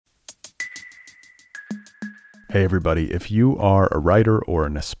Hey everybody, if you are a writer or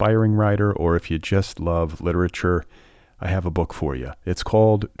an aspiring writer, or if you just love literature, I have a book for you. It's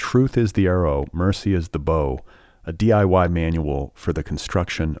called Truth is the Arrow, Mercy is the Bow, a DIY manual for the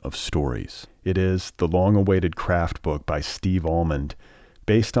construction of stories. It is the long-awaited craft book by Steve Almond,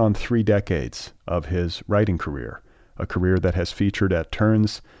 based on 3 decades of his writing career, a career that has featured at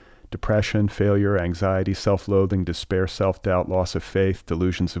turns depression, failure, anxiety, self-loathing, despair, self-doubt, loss of faith,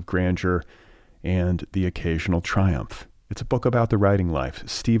 delusions of grandeur, and the occasional triumph. It's a book about the writing life.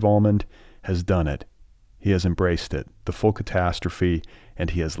 Steve Almond has done it. He has embraced it, the full catastrophe, and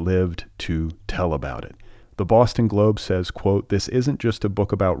he has lived to tell about it. The Boston Globe says, quote, "This isn't just a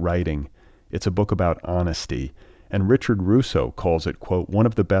book about writing, it's a book about honesty." And Richard Russo calls it, quote, "one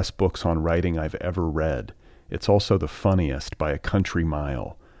of the best books on writing I've ever read. It's also the funniest by a country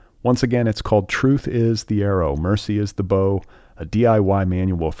mile." Once again, it's called Truth is the Arrow, Mercy is the Bow, a DIY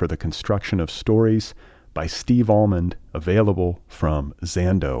manual for the construction of stories by Steve Almond, available from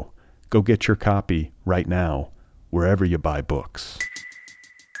Zando. Go get your copy right now, wherever you buy books.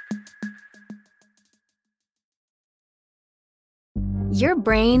 Your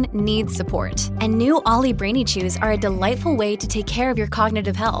brain needs support, and new Ollie Brainy Chews are a delightful way to take care of your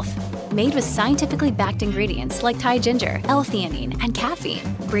cognitive health. Made with scientifically backed ingredients like Thai ginger, L-theanine, and caffeine,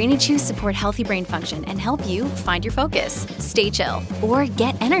 Brainy Chews support healthy brain function and help you find your focus, stay chill, or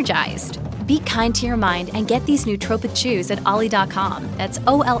get energized. Be kind to your mind and get these nootropic chews at ollie.com. That's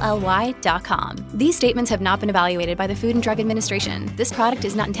OLLY.com. These statements have not been evaluated by the Food and Drug Administration. This product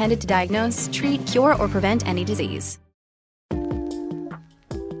is not intended to diagnose, treat, cure, or prevent any disease.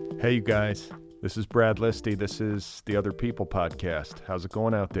 Hey, you guys. This is Brad Listy. This is the Other People podcast. How's it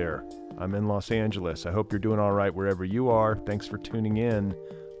going out there? I'm in Los Angeles. I hope you're doing all right wherever you are. Thanks for tuning in.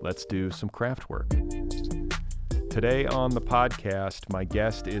 Let's do some craft work. Today on the podcast, my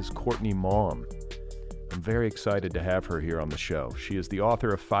guest is Courtney Maum. I'm very excited to have her here on the show. She is the author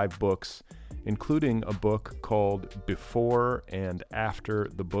of 5 books, including a book called Before and After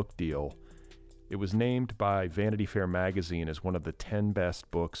the Book Deal. It was named by Vanity Fair magazine as one of the 10 best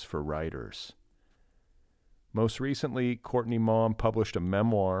books for writers. Most recently, Courtney Maum published a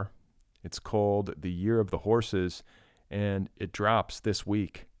memoir. It's called The Year of the Horses, and it drops this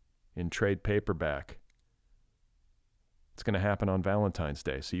week in trade paperback. It's going to happen on Valentine's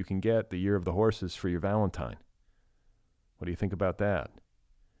Day, so you can get The Year of the Horses for your Valentine. What do you think about that?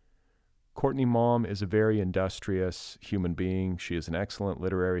 Courtney Maum is a very industrious human being. She is an excellent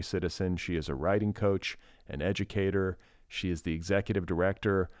literary citizen. She is a writing coach, an educator. She is the executive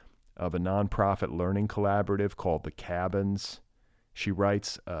director of a nonprofit learning collaborative called The Cabins. She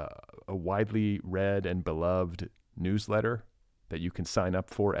writes a widely read and beloved newsletter that you can sign up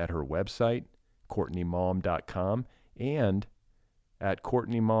for at her website, CourtneyMaum.com. And at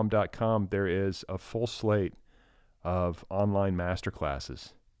CourtneyMaum.com, there is a full slate of online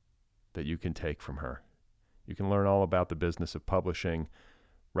masterclasses that you can take from her. You can learn all about the business of publishing,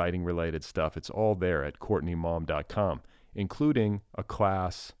 writing-related stuff. It's all there at CourtneyMaum.com, including a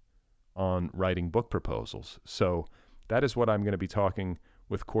class on writing book proposals. So that is what I'm going to be talking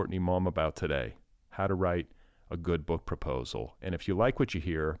with Courtney Maum about today, how to write a good book proposal. And if you like what you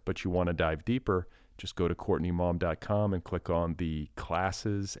hear, but you want to dive deeper, just go to CourtneyMaum.com and click on the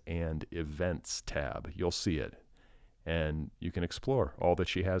Classes and Events tab. You'll see it. And you can explore all that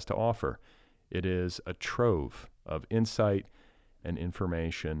she has to offer. It is a trove of insight and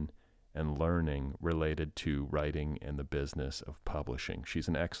information and learning related to writing and the business of publishing. She's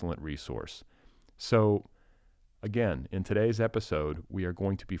an excellent resource. So, again, in today's episode, we are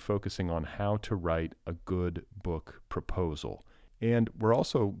going to be focusing on how to write a good book proposal. And we're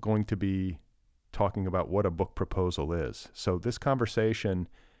also going to be talking about what a book proposal is. So this conversation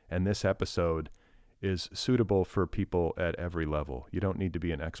and this episode is suitable for people at every level. You don't need to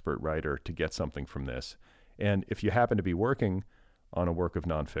be an expert writer to get something from this. And if you happen to be working on a work of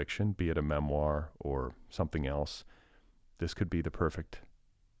nonfiction, be it a memoir or something else, this could be the perfect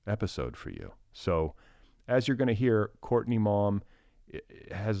episode for you. So as you're going to hear, Courtney Maum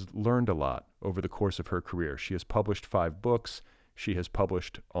has learned a lot over the course of her career. She has published 5 books. She has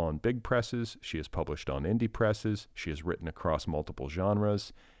published on big presses. She has published on indie presses. She has written across multiple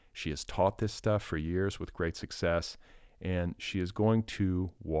genres. She has taught this stuff for years with great success, and she is going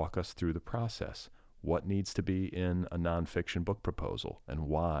to walk us through the process. What needs to be in a nonfiction book proposal and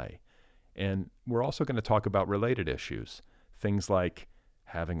why? And we're also going to talk about related issues, things like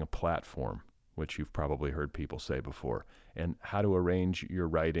having a platform, which you've probably heard people say before, and how to arrange your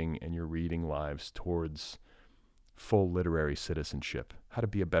writing and your reading lives towards full literary citizenship, how to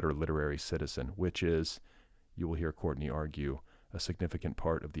be a better literary citizen, which is, you will hear Courtney argue, a significant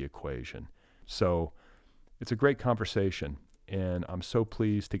part of the equation. So It's a great conversation, and I'm so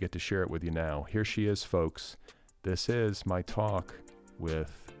pleased to get to share it with you now. Here she is, folks. This is my talk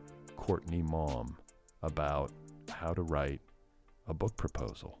with Courtney Maum about how to write a book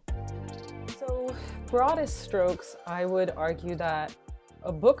proposal. So, broadest strokes, I would argue that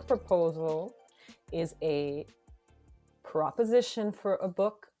a book proposal is a proposition for a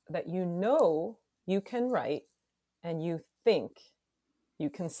book that you know you can write and you think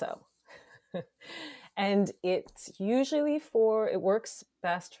you can sell. And it's usually it works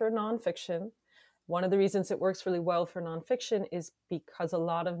best for nonfiction. One of the reasons it works really well for nonfiction is because a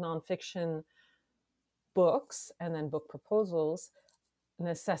lot of nonfiction books and then book proposals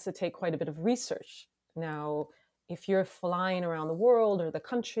necessitate quite a bit of research. Now, if you're flying around the world or the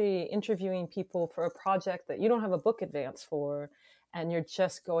country interviewing people for a project that you don't have a book advance for, and you're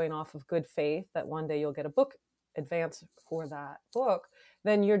just going off of good faith that one day you'll get a book advance for that book,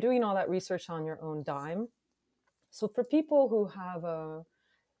 then you're doing all that research on your own dime. So for people who have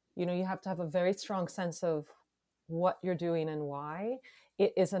you have to have a very strong sense of what you're doing and why.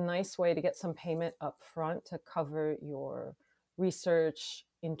 It is a nice way to get some payment up front to cover your research,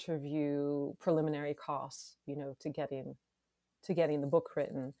 interview, preliminary costs, to getting the book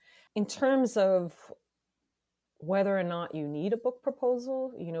written. In terms of whether or not you need a book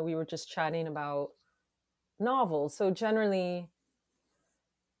proposal, we were just chatting about novels. So generally,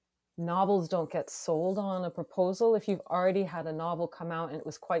 novels don't get sold on a proposal. If you've already had a novel come out and it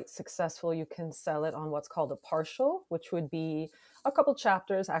was quite successful, you can sell it on what's called a partial, which would be a couple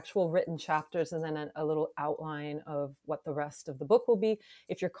chapters, actual written chapters, and then a little outline of what the rest of the book will be.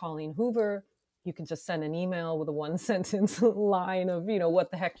 If you're Colleen Hoover, you can just send an email with a one sentence line of, what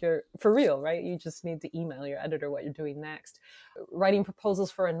the heck you're for real, right? You just need to email your editor what you're doing next. Writing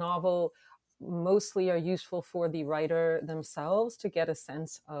proposals for a novel mostly are useful for the writer themselves to get a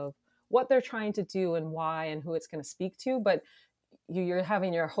sense of what they're trying to do and why and who it's going to speak to. But you're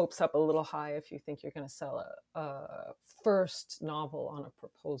having your hopes up a little high if you think you're going to sell a first novel on a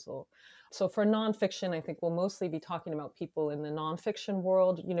proposal. So for nonfiction, I think we'll mostly be talking about people in the nonfiction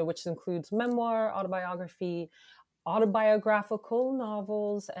world, which includes memoir, autobiography, autobiographical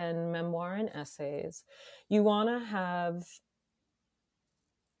novels, and memoir and essays. You want to have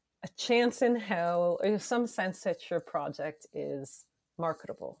a chance in hell, or some sense that your project is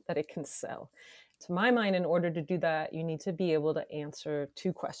marketable, that it can sell. To my mind, in order to do that, you need to be able to answer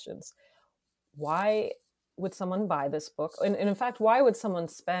two questions. Why would someone buy this book? And in fact, why would someone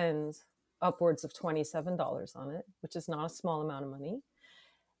spend upwards of $27 on it, which is not a small amount of money?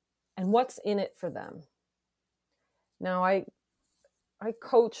 And what's in it for them? Now, I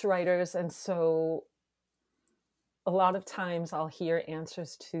coach writers, and so a lot of times I'll hear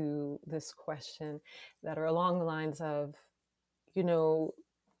answers to this question that are along the lines of,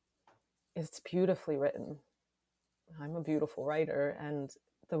 it's beautifully written. I'm a beautiful writer, and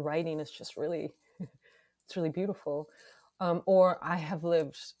the writing is just really, it's really beautiful. Or I have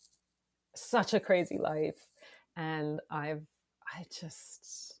lived such a crazy life, and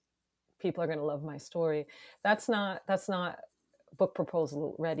people are going to love my story. That's not book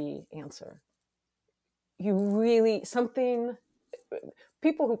proposal ready answer. People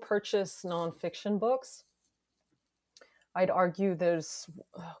who purchase nonfiction books, I'd argue there's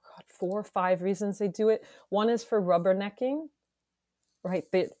 4 or 5 reasons they do it. One is for rubbernecking, right?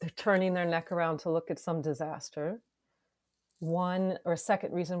 They're turning their neck around to look at some disaster. One or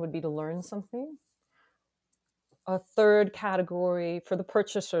second reason would be to learn something. A third category for the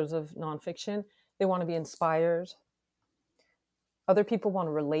purchasers of nonfiction, they want to be inspired. Other people want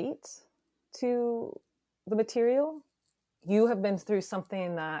to relate to the material. You have been through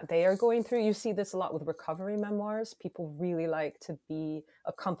something that they are going through. You see this a lot with recovery memoirs. People really like to be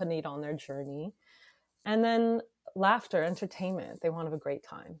accompanied on their journey. And then laughter, entertainment. They want to have a great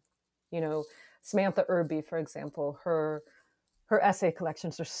time. Samantha Irby, for example, her essay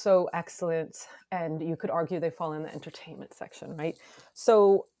collections are so excellent, and you could argue they fall in the entertainment section, right?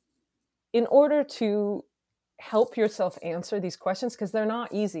 So in order to help yourself answer these questions, because they're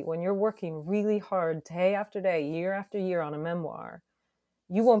not easy. When you're working really hard day after day, year after year on a memoir,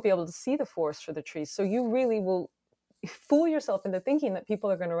 you won't be able to see the forest for the trees. So you really will fool yourself into thinking that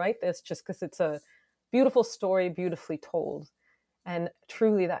people are going to write this just because it's a beautiful story, beautifully told. And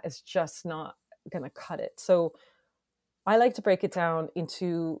truly, that is just not going to cut it. So I like to break it down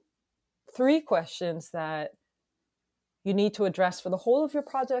into 3 questions that you need to address for the whole of your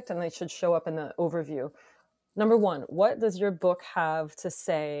project, and they should show up in the overview. Number 1, what does your book have to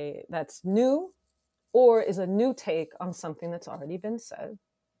say that's new or is a new take on something that's already been said?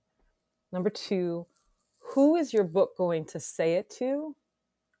 Number 2, who is your book going to say it to?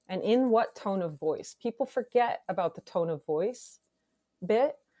 and in what tone of voice. People forget about the tone of voice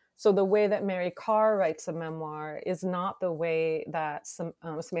bit. So the way that Mary Karr writes a memoir is not the way that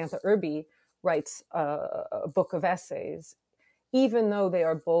Samantha Irby writes a book of essays, even though they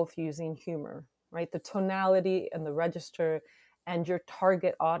are both using humor, right? The tonality and the register and your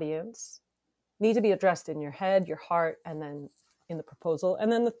target audience need to be addressed in your head, your heart, and then in the proposal.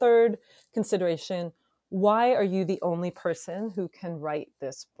 And then the third consideration, why are you the only person who can write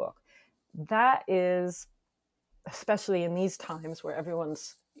this book? That is, especially in these times where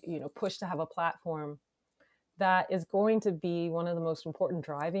everyone's pushed to have a platform, that is going to be one of the most important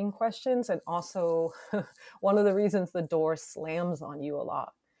driving questions, and also one of the reasons the door slams on you a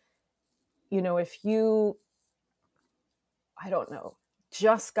lot. If you, I don't know,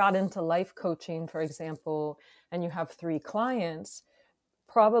 just got into life coaching, for example, and you have 3 clients,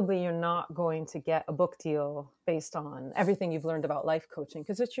 probably you're not going to get a book deal based on everything you've learned about life coaching,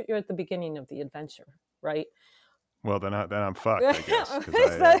 because you're at the beginning of the adventure, right? Well, then I'm fucked, I guess,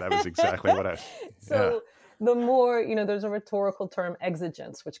 because that was exactly what I. So the more, there's a rhetorical term,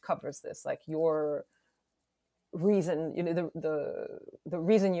 exigence, which covers this, like your reason, the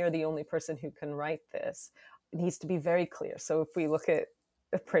reason you're the only person who can write this needs to be very clear. So if we look at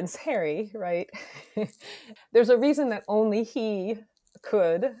Prince Harry, right, there's a reason that only he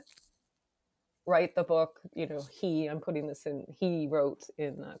could write the book. I'm putting this in, he wrote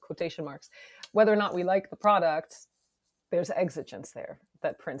in quotation marks. Whether or not we like the product, there's exigence there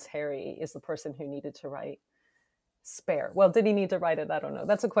that Prince Harry is the person who needed to write Spare. Well, did he need to write it? I don't know.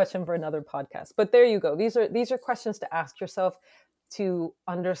 That's a question for another podcast. But there you go. These are questions to ask yourself to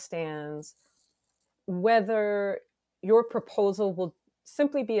understand whether your proposal will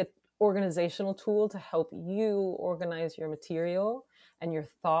simply be an organizational tool to help you organize your material and your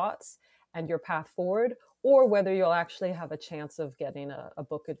thoughts and your path forward, or whether you'll actually have a chance of getting a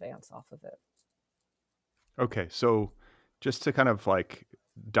book advance off of it. Okay, so just to kind of like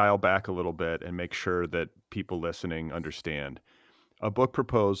dial back a little bit and make sure that people listening understand, a book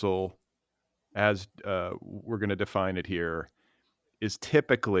proposal, as we're going to define it here, is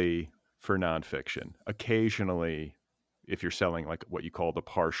typically for nonfiction. Occasionally, if you're selling like what you call the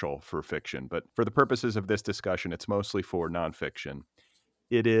partial, for fiction, but for the purposes of this discussion, it's mostly for nonfiction.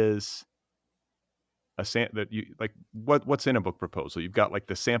 It is that you like what's in a book proposal. You've got like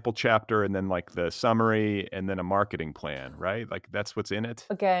the sample chapter and then like the summary and then a marketing plan, right? Like that's what's in it.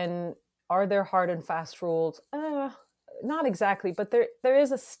 Again, are there hard and fast rules? Not exactly, but there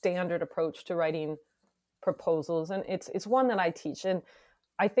is a standard approach to writing proposals, and it's one that I teach. And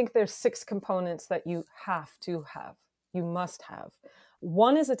I think there's 6 components that you have to have. You must have.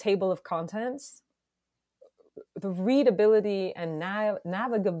 One is a table of contents. The readability and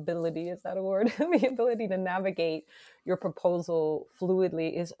navigability, is that a word? The ability to navigate your proposal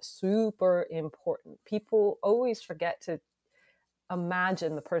fluidly is super important. People always forget to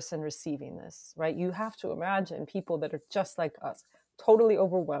imagine the person receiving this, right? You have to imagine people that are just like us, totally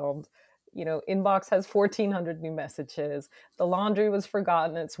overwhelmed. Inbox has 1,400 new messages. The laundry was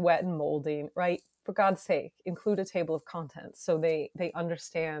forgotten. It's wet and molding, right? For God's sake, include a table of contents so they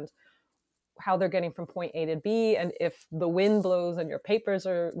understand how they're getting from point A to B. And if the wind blows and your papers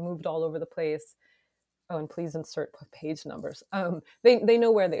are moved all over the place, oh, and please insert page numbers. They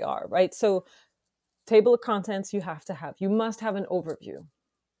know where they are, right? So table of contents you have to have. You must have an overview.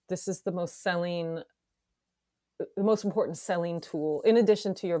 This is the most important selling tool, in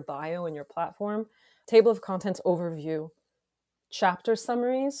addition to your bio and your platform. Table of contents overview. Chapter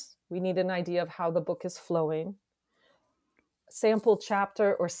summaries. We need an idea of how the book is flowing. Sample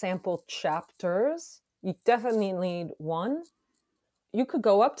chapter or sample chapters. You definitely need 1. You could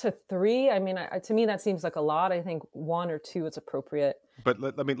go up to 3. I mean, to me, that seems like a lot. I think 1 or 2 is appropriate. But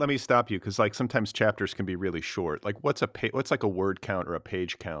let me stop you, because like sometimes chapters can be really short. Like what's like a word count or a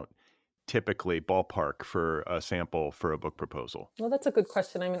page count typically, ballpark, for a sample for a book proposal? Well, that's a good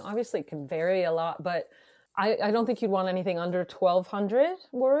question. I mean, obviously it can vary a lot, but I don't think you'd want anything under 1,200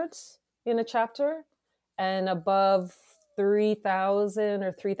 words in a chapter, and above 3,000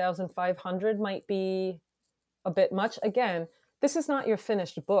 or 3,500 might be a bit much. Again, this is not your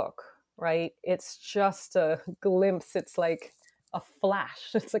finished book, right? It's just a glimpse. It's like a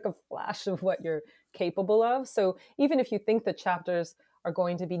flash. It's like a flash of what you're capable of. So even if you think the chapters are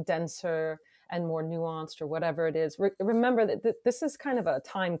going to be denser and more nuanced or whatever it is, remember that this is kind of a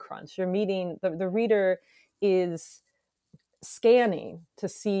time crunch. You're meeting, the reader is scanning to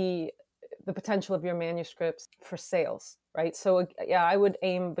see the potential of your manuscripts for sales, right? So yeah, I would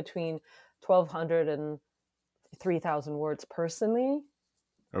aim between 1,200 and 3,000 words personally.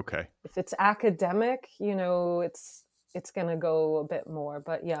 Okay. If it's academic, it's it's going to go a bit more.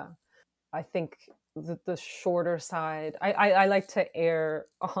 But yeah, I think the shorter side, I like to err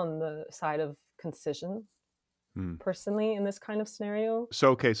on the side of concision personally in this kind of scenario.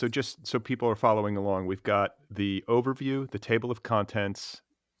 So, okay, so just so people are following along, we've got the overview, the table of contents,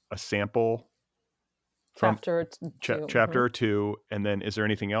 a sample from Chapter two. chapter or two, and then is there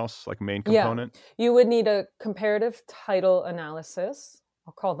anything else like main Yeah, component? you would need a comparative title analysis.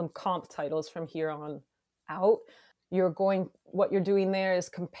 I'll call them comp titles from here on out. What you're doing there is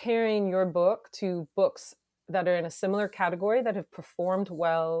comparing your book to books that are in a similar category that have performed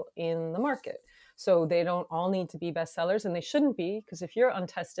well in the market. So they don't all need to be bestsellers, and they shouldn't be, because if you're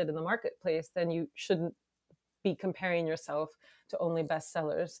untested in the marketplace, then you shouldn't be comparing yourself to only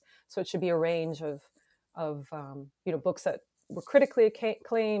bestsellers. So it should be a range of books that were critically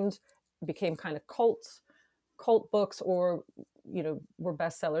acclaimed, became kind of cult books, or were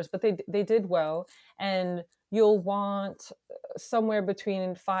bestsellers, but they did well. And you'll want somewhere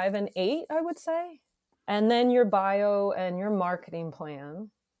between 5 and 8, I would say. And then your bio and your marketing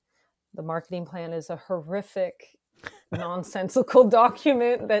plan. The marketing plan is a horrific, nonsensical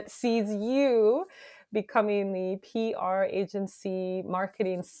document that sees you becoming the PR agency,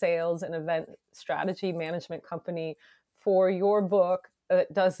 marketing, sales, and event strategy management company for your book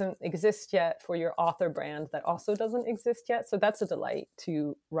that doesn't exist yet, for your author brand that also doesn't exist yet. So that's a delight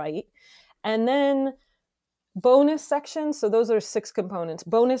to write. And then bonus sections. So those are 6 components.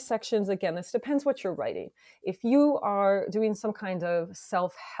 Bonus sections, again, this depends what you're writing. If you are doing some kind of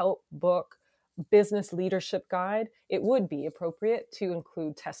self-help book, business leadership guide, it would be appropriate to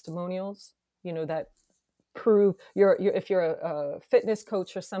include testimonials, that prove if you're a fitness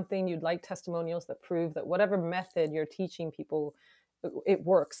coach or something, you'd like testimonials that prove that whatever method you're teaching people, it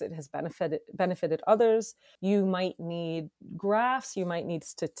works, it has benefited others. You might need graphs, you might need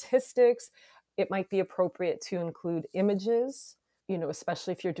statistics. It might be appropriate to include images,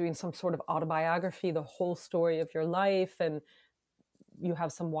 especially if you're doing some sort of autobiography, the whole story of your life, and you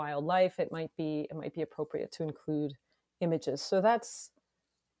have some wildlife. It might be appropriate to include images. So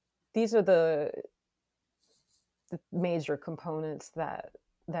these are the major components that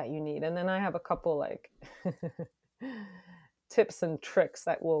you need. And then I have a couple like tips and tricks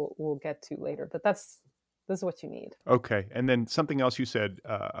that we'll get to later, but this is what you need. Okay. And then something else you said,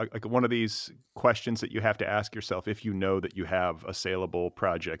 like one of these questions that you have to ask yourself if you know that you have a saleable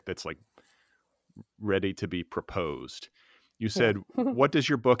project that's like ready to be proposed. You said, what does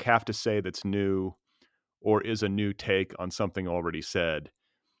your book have to say that's new or is a new take on something already said?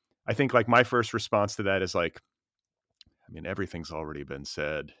 I think like my first response to that is like, I mean, everything's already been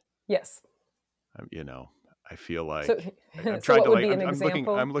said. Yes. I feel like so, I'm so trying what to would like, be an I'm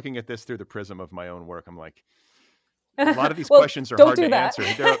example? looking at this through the prism of my own work. I'm like, a lot of these well, questions are don't hard do to that.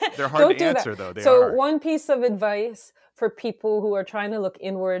 answer. They're hard to answer though. They So are. one piece of advice for people who are trying to look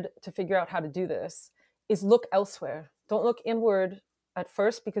inward to figure out how to do this is look elsewhere. Don't look inward at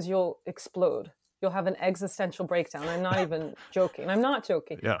first, because you'll explode. You'll have an existential breakdown. I'm not even joking. I'm not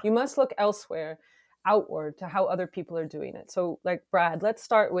joking. Yeah. You must look elsewhere, outward, to how other people are doing it. So like Brad, let's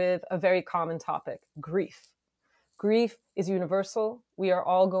start with a very common topic, grief. Grief is universal. We are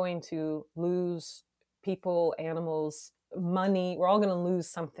all going to lose people, animals, money. We're all going to lose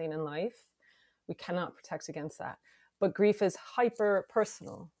something in life. We cannot protect against that. But grief is hyper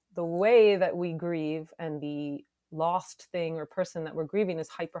personal. The way that we grieve and the lost thing or person that we're grieving is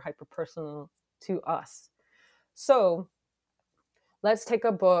hyper personal to us. So let's take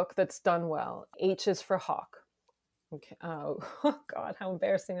a book that's done well. H is for Hawk. Okay. Oh God, how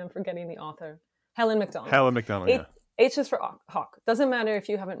embarrassing. I'm forgetting the author. Helen Macdonald. Helen Macdonald, yeah. H is for Hawk. Doesn't matter if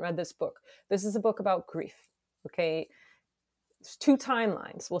you haven't read this book. This is a book about grief. Okay. There's 2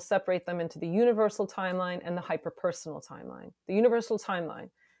 timelines. We'll separate them into the universal timeline and the hyper-personal timeline. The universal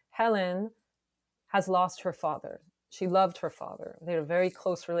timeline. Helen has lost her father. She loved her father. They had a very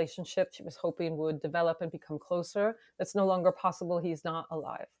close relationship. She was hoping would develop and become closer. That's no longer possible. He's not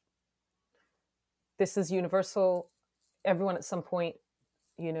alive. This is universal. Everyone at some point,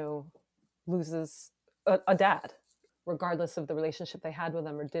 loses a dad, regardless of the relationship they had with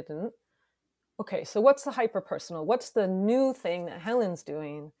them or didn't. Okay, so what's the hyper-personal? What's the new thing that Helen's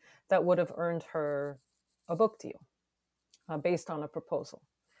doing that would have earned her a book deal based on a proposal?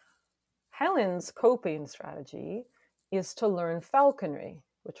 Helen's coping strategy is to learn falconry,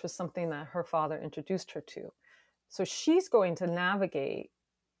 which was something that her father introduced her to. So she's going to navigate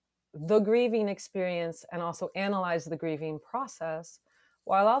the grieving experience and also analyze the grieving process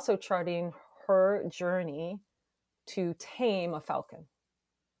while also charting her journey to tame a falcon.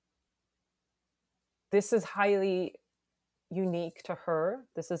 This is highly unique to her.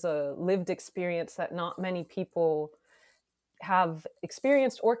 This is a lived experience that not many people have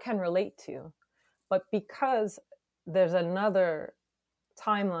experienced or can relate to. But because there's another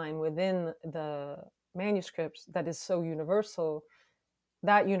timeline within the manuscripts that is so universal,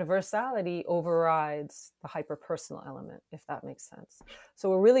 that universality overrides the hyper-personal element, if that makes sense.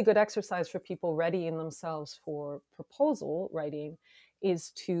 So a really good exercise for people readying themselves for proposal writing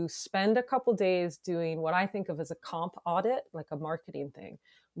is to spend a couple days doing what I think of as a comp audit, like a marketing thing.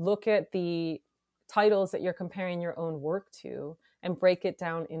 Look at the titles that you're comparing your own work to and break it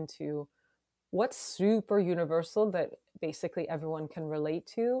down into what's super universal that basically everyone can relate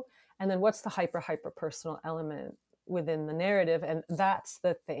to, and then what's the hyper personal element within the narrative. And that's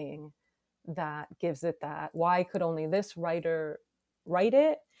the thing that gives it that why could only this writer write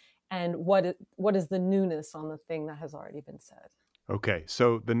it, and what is the newness on the thing that has already been said. Okay,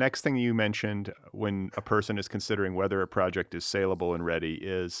 so the next thing you mentioned when a person is considering whether a project is saleable and ready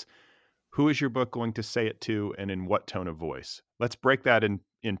is, who is your book going to say it to and in what tone of voice? Let's break that in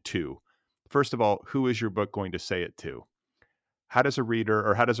two. First of all, who is your book going to say it to? How does a reader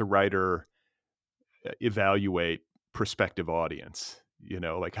or how does a writer evaluate prospective audience? You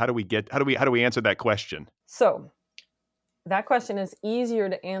know, like how do we answer that question? So that question is easier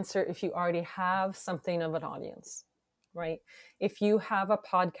to answer if you already have something of an audience, right? If you have a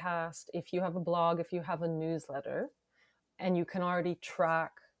podcast, if you have a blog, if you have a newsletter, and you can already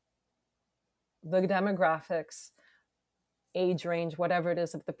track the demographics, age range, whatever it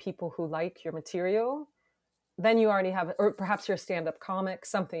is of the people who like your material, then you already have, or perhaps you're a stand-up comic,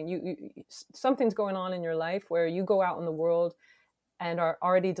 something's going on in your life where you go out in the world and are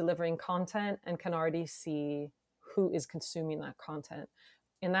already delivering content and can already see who is consuming that content.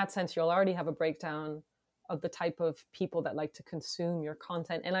 In that sense, you'll already have a breakdown of the type of people that like to consume your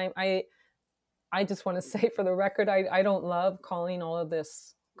content. And I just want to say for the record, I don't love calling all of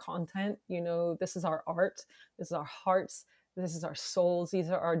this content. You know, this is our art, this is our hearts, this is our souls, these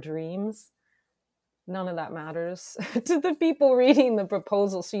are our dreams. None of that matters to the people reading the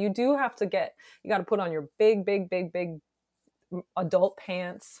proposal. So you got to put on your big adult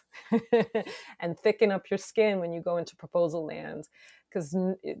pants and thicken up your skin when you go into proposal land, because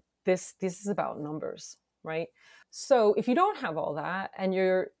this is about numbers, right? So if you don't have all that and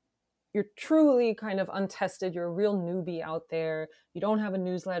you're truly kind of untested, you're a real newbie out there, you don't have a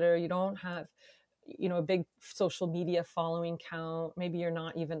newsletter, you don't have, you know, a big social media following count, maybe you're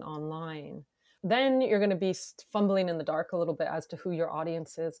not even online, then you're going to be fumbling in the dark a little bit as to who your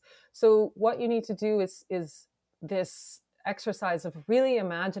audience is. So what you need to do is this exercise of really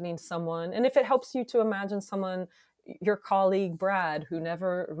imagining someone. And if it helps you to imagine someone, your colleague Brad, who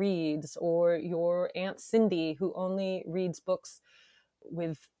never reads, or your Aunt Cindy, who only reads books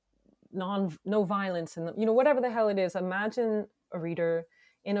with no violence in them, you know, whatever the hell it is, imagine a reader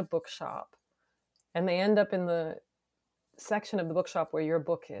in a bookshop and they end up in the section of the bookshop where your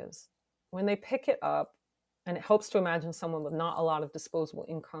book is. When they pick it up, and it helps to imagine someone with not a lot of disposable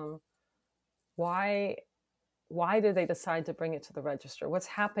income, why did they decide to bring it to the register? What's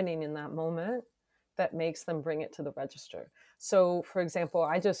happening in that moment that makes them bring it to the register? So, for example,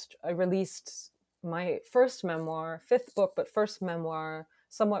 I released my first memoir, fifth book, but first memoir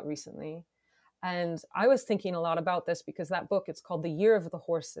somewhat recently. And I was thinking a lot about this because that book, it's called The Year of the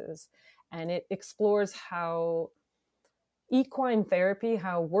Horses. And it explores how equine therapy,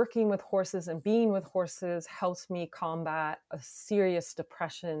 how working with horses and being with horses helps me combat a serious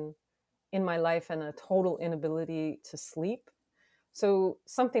depression in my life and a total inability to sleep. So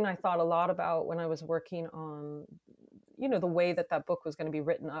something I thought a lot about when I was working on, you know, the way that book was going to be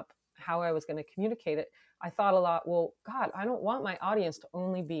written up, how I was going to communicate it. I thought a lot, well, God, I don't want my audience to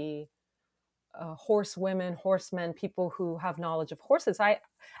only be horse women, horsemen, people who have knowledge of horses.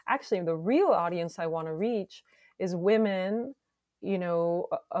 The real audience I want to reach is women, you know,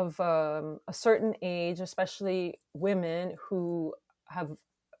 of a certain age, especially women who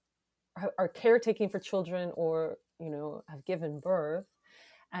are caretaking for children, or, you know, have given birth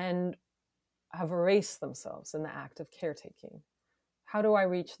and have erased themselves in the act of caretaking. How do I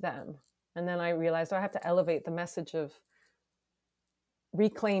reach them? And then I realized I have to elevate the message of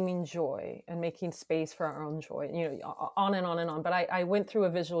reclaiming joy and making space for our own joy, you know, on and on and on. But I went through a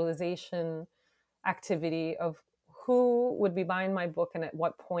visualization activity of who would be buying my book and at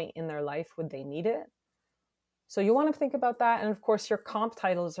what point in their life would they need it. So you want to think about that. And of course, your comp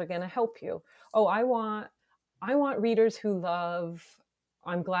titles are going to help you. Oh, I want readers who love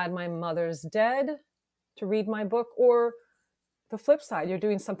I'm Glad My Mother's Dead to read my book. Or the flip side, you're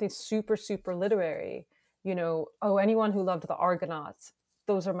doing something super, super literary. You know, oh, anyone who loved the Argonauts,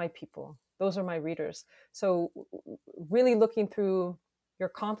 those are my people. Those are my readers. So really looking through your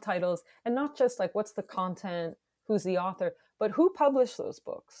comp titles, and not just like what's the content, who's the author, But who published those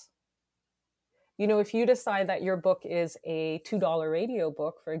books? If you decide that your book is a $2 radio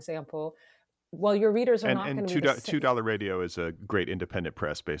book, for example, well, your readers are not And going to be the same. $2 Radio is a great independent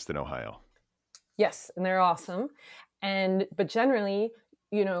press based in Ohio. Yes, and they're awesome. But generally,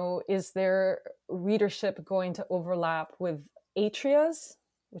 is their readership going to overlap with Atria's,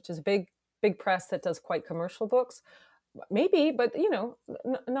 which is a big press that does quite commercial books? Maybe, but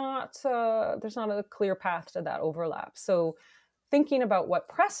not there's not a clear path to that overlap. So thinking about what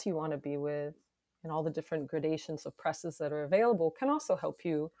press you want to be with and all the different gradations of presses that are available can also help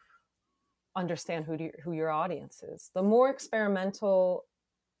you understand who your audience is. The more experimental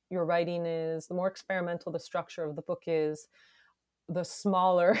your writing is, the more experimental the structure of the book is, the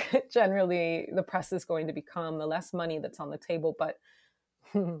smaller generally the press is going to become, the less money that's on the table. But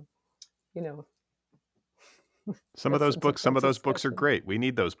some of those books are great. We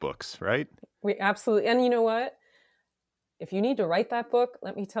need those books, right? We absolutely. And you know what? If you need to write that book,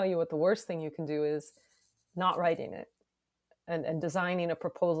 let me tell you what the worst thing you can do is not writing it and designing a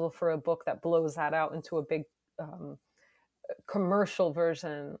proposal for a book that blows that out into a big commercial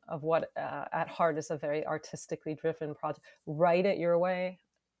version of what at heart is a very artistically driven project. Write it your way,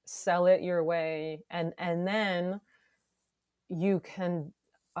 sell it your way, and then you can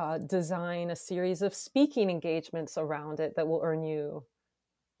design a series of speaking engagements around it that will earn you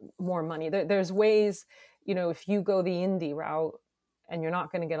more money. There's ways, if you go the indie route and you're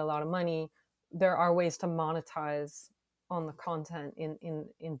not going to get a lot of money, there are ways to monetize on the content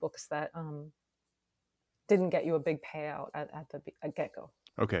in books that didn't get you a big payout at the get-go.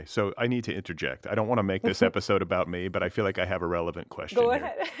 Okay, so I need to interject. I don't want to make this episode about me, but I feel like I have a relevant question Go here.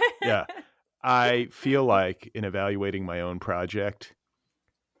 ahead. Yeah. I feel like in evaluating my own project,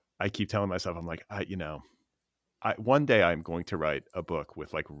 I keep telling myself, I'm like, one day I'm going to write a book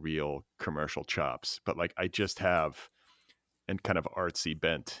with like real commercial chops, but like I just have and kind of artsy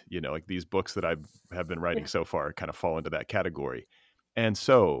bent, like these books that I have been writing so far kind of fall into that category. And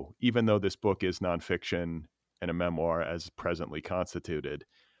so even though this book is nonfiction and a memoir as presently constituted,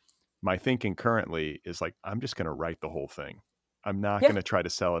 my thinking currently is like, I'm just going to write the whole thing. I'm not going to try to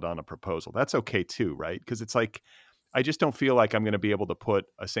sell it on a proposal. That's okay too, right? Because it's like, I just don't feel like I'm going to be able to put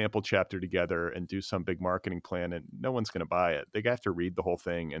a sample chapter together and do some big marketing plan and no one's going to buy it. They have to read the whole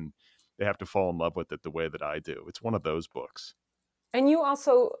thing and they have to fall in love with it the way that I do. It's one of those books. And you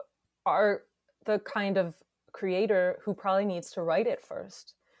also are the kind of creator who probably needs to write it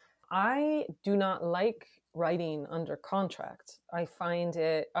first. I do not like writing under contract. I find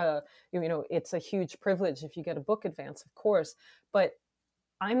it, it's a huge privilege if you get a book advance, of course, but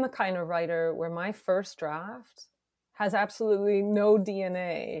I'm the kind of writer where my first draft has absolutely no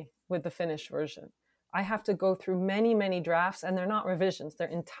DNA with the finished version. I have to go through many, many drafts, and they're not revisions. They're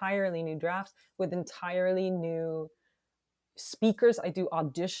entirely new drafts with entirely new speakers. I do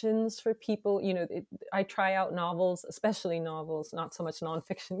auditions for people. I try out novels, especially novels, not so much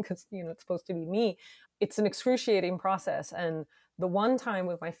nonfiction because, it's supposed to be me. It's an excruciating process. And the one time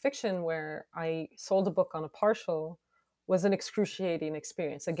with my fiction where I sold a book on a partial was an excruciating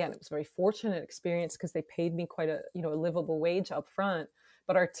experience. Again, it was a very fortunate experience because they paid me quite a livable wage up front,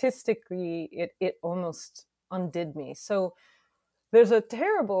 but artistically it almost undid me. So there's a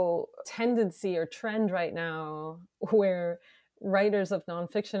terrible tendency or trend right now where writers of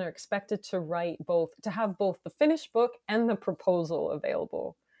nonfiction are expected to have both the finished book and the proposal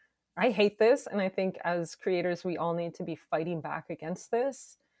available. I hate this, and I think as creators we all need to be fighting back against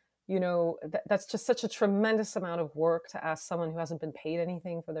this. That's just such a tremendous amount of work to ask someone who hasn't been paid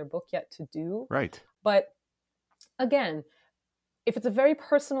anything for their book yet to do. Right. But again, if it's a very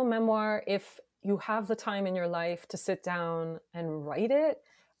personal memoir, if you have the time in your life to sit down and write it,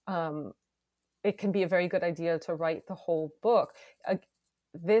 it can be a very good idea to write the whole book.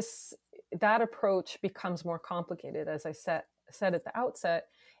 That approach becomes more complicated, as I said at the outset,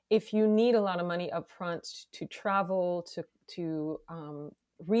 if you need a lot of money up front to travel, to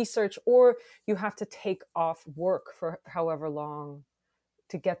research, or you have to take off work for however long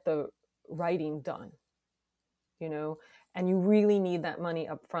to get the writing done, and you really need that money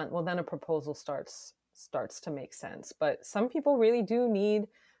up front, well, then a proposal starts to make sense. But some people really do need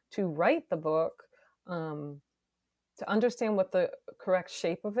to write the book to understand what the correct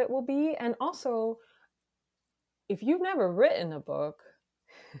shape of it will be. And also, if you've never written a book,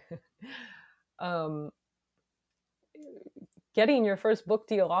 getting your first book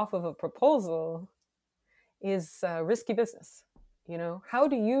deal off of a proposal is risky business. How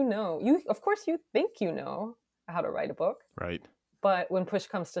do you know? Of course, you think you know how to write a book. Right. But when push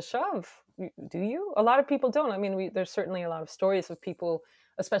comes to shove, do you? A lot of people don't. I mean, there's certainly a lot of stories of people,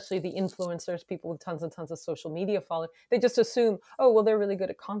 especially the influencers, people with tons and tons of social media followers. They just assume, oh, well, they're really good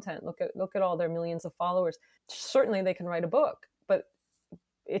at content. Look at all their millions of followers. Certainly they can write a book, but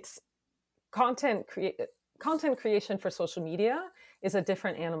it's content creation for social media is a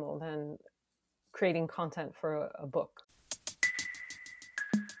different animal than creating content for a book.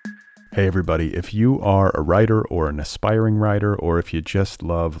 Hey everybody, if you are a writer or an aspiring writer, or if you just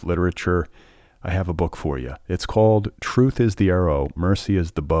love literature, I have a book for you. It's called Truth is the Arrow, Mercy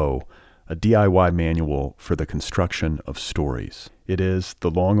is the Bow, a DIY manual for the construction of stories. It is the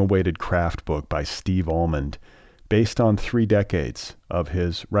long-awaited craft book by Steve Almond, based on 3 decades of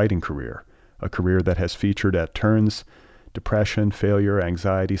his writing career, a career that has featured at turns depression, failure,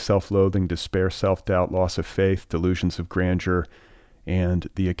 anxiety, self-loathing, despair, self-doubt, loss of faith, delusions of grandeur, and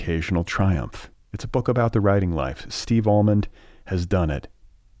the occasional triumph. It's a book about the writing life. Steve Almond has done it.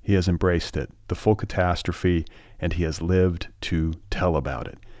 He has embraced it, the full catastrophe, and he has lived to tell about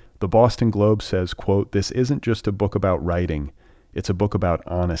it. The Boston Globe says, quote, "This isn't just a book about writing, it's a book about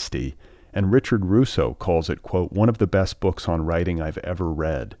honesty." And Richard Russo calls it, quote, "one of the best books on writing I've ever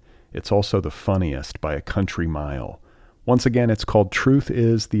read. It's also the funniest by a country mile." Once again, it's called Truth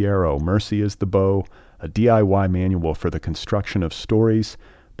is the Arrow, Mercy is the Bow, a DIY manual for the construction of stories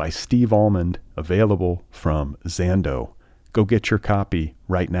by Steve Almond, available from Zando. Go get your copy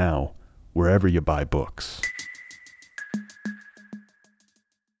right now, wherever you buy books.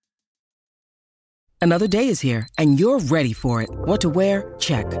 Another day is here, and you're ready for it. What to wear?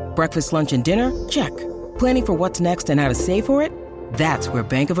 Check. Breakfast, lunch, and dinner? Check. Planning for what's next and how to save for it? That's where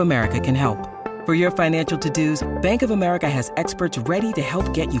Bank of America can help. For your financial to-dos, Bank of America has experts ready to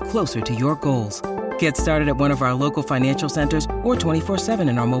help get you closer to your goals. Get started at one of our local financial centers or 24/7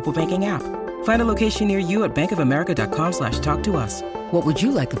 in our mobile banking app. Find a location near you at bankofamerica.com/talktous. What would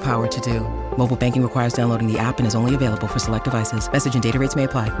you like the power to do? Mobile banking requires downloading the app and is only available for select devices. Message and data rates may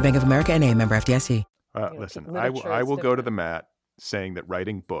apply. Bank of America N.A., member FDIC. Listen, I will go to the mat saying that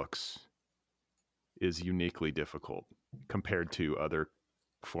writing books is uniquely difficult compared to other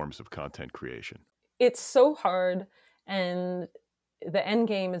forms of content creation. It's so hard, and the end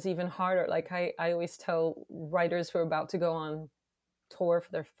game is even harder. Like I always tell writers who are about to go on tour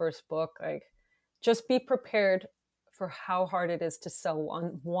for their first book, like, just be prepared for how hard it is to sell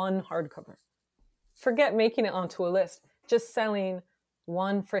one hardcover. Forget making it onto a list, just selling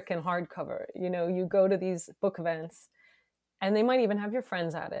one freaking hardcover. You know, you go to these book events and they might even have your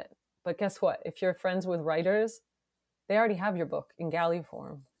friends at it. But guess what? If you're friends with writers, they already have your book in galley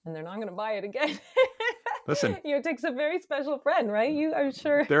form and they're not going to buy it again. Listen, it takes a very special friend, right? I'm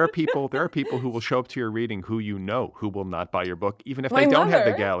sure. There are people who will show up to your reading who you know who will not buy your book, even if they don't have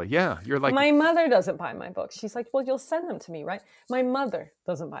the galley. Yeah, you're like, my mother doesn't buy my books. She's like, well, you'll send them to me, right? My mother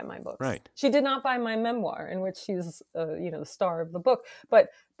doesn't buy my books. Right. She did not buy my memoir, in which she's, the star of the book. But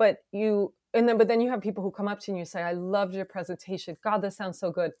then you have people who come up to you and you say, I loved your presentation. God, this sounds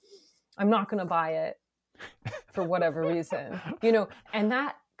so good. I'm not going to buy it for whatever reason, and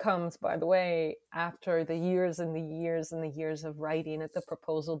that comes, by the way, after the years and the years and the years of writing at the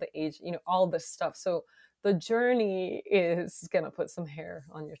proposal, the age, all this stuff. So the journey is going to put some hair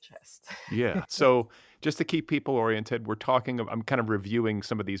on your chest. Yeah. So just to keep people oriented, I'm kind of reviewing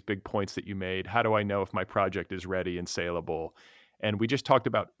some of these big points that you made. How do I know if my project is ready and saleable? And we just talked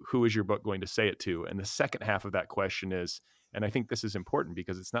about who is your book going to say it to? And the second half of that question is, and I think this is important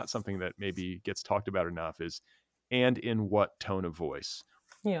because it's not something that maybe gets talked about enough, is, and in what tone of voice?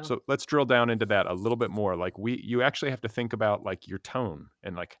 Yeah. So let's drill down into that a little bit more. Like you actually have to think about like your tone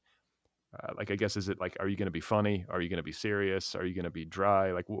and like I guess, is it like, are you going to be funny? Are you going to be serious? Are you going to be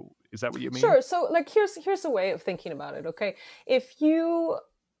dry? Like, is that what you mean? Sure. So like, here's a way of thinking about it. Okay.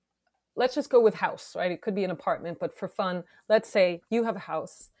 Let's just go with house, right? It could be an apartment, but for fun, let's say you have a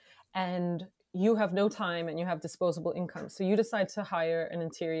house and you have no time and you have disposable income. So you decide to hire an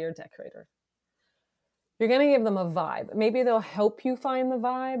interior decorator. You're going to give them a vibe. Maybe they'll help you find the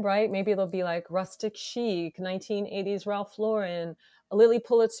vibe, right? Maybe they'll be like rustic chic, 1980s Ralph Lauren, Lily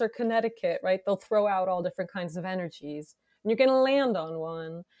Pulitzer, Connecticut, right? They'll throw out all different kinds of energies. And you're going to land on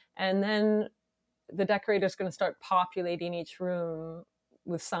one. And then the decorator's going to start populating each room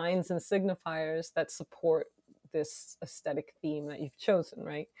with signs and signifiers that support this aesthetic theme that you've chosen,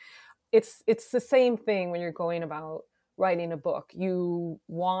 right? It's the same thing when you're going about writing a book. You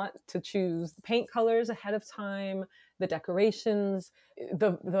want to choose the paint colors ahead of time, the decorations,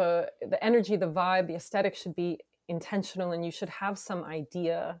 the energy, the vibe, the aesthetic should be intentional, and you should have some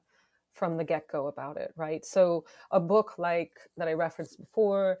idea from the get-go about it, right? So a book like that I referenced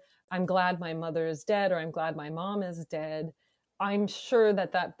before, I'm Glad My Mother is Dead, or I'm Glad My Mom is Dead, I'm sure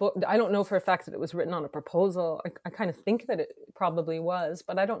that book, I don't know for a fact that it was written on a proposal. I kind of think that it probably was,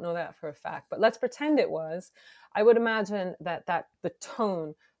 but I don't know that for a fact. But let's pretend it was. I would imagine that the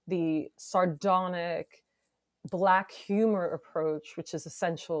tone, the sardonic, black humor approach, which is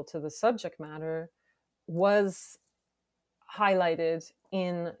essential to the subject matter, was highlighted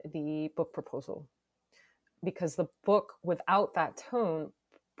in the book proposal, because the book without that tone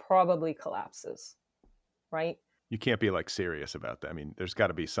probably collapses, right? You can't be like serious about that. I mean, there's got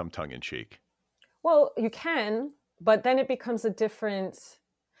to be some tongue in cheek. Well, you can, but then it becomes a different.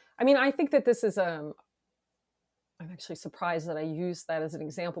 I mean, I think that this is I'm actually surprised that I used that as an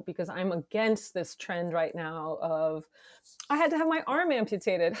example, because I'm against this trend right now of, I had to have my arm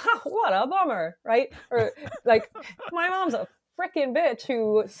amputated. Ha, what a bummer, right? Or like, my mom's a freaking bitch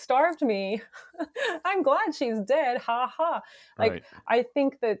who starved me. I'm glad she's dead. Ha ha. Like, Right. I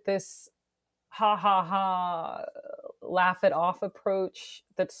think that this ha ha ha, laugh it off approach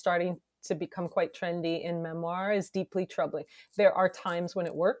that's starting to become quite trendy in memoir is deeply troubling. There are times when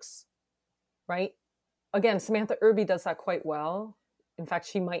it works, right? Again, Samantha Irby does that quite well. In fact,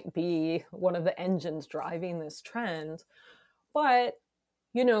 she might be one of the engines driving this trend. But,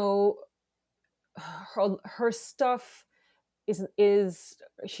 you know, her stuff is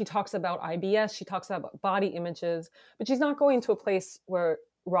she talks about IBS, she talks about body images, but she's not going to a place where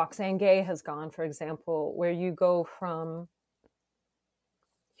Roxane Gay has gone, for example, where you go from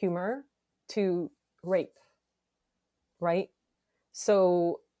humor to rape, right?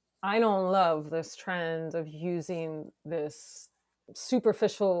 So I don't love this trend of using this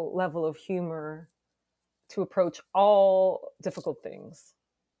superficial level of humor to approach all difficult things.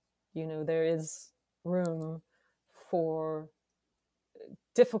 You know, there is room for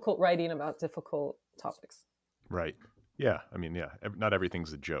difficult writing about difficult topics. Right. Yeah. I mean, yeah, not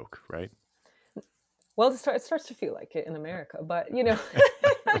everything's a joke, right? Well, it starts to feel like it in America, but, you know,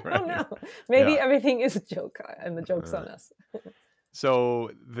 I don't Right. know. Maybe Yeah. everything is a joke, and the joke's on us.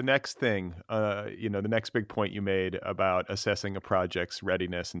 So the next thing, the next big point you made about assessing a project's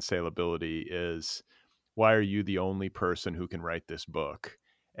readiness and saleability is, why are you the only person who can write this book?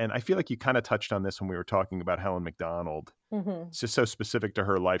 And I feel like you kind of touched on this when we were talking about Helen McDonald. Mm-hmm. It's just so specific to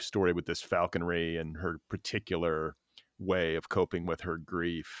her life story with this falconry and her particular way of coping with her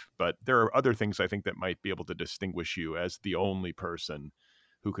grief. But there are other things I think that might be able to distinguish you as the only person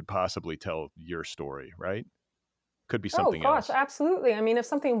who could possibly tell your story, right? Could be something gosh, else. absolutely. I mean, if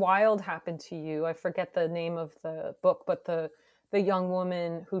something wild happened to you, I forget the name of the book, but the young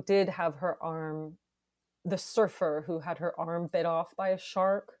woman who did have her arm, the surfer who had her arm bit off by a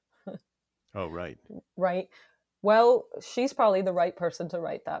shark. Oh, right. Right. Well, she's probably the right person to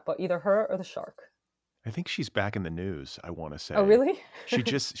write that, but either her or the shark. I think she's back in the news, I want to say. Oh, really? She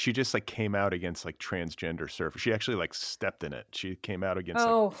just like came out against like transgender surfers. She actually like stepped in it. She came out against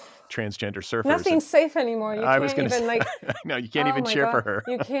like transgender surfers. Nothing's safe anymore. You can't even say, like. No, you can't even my cheer for God. her.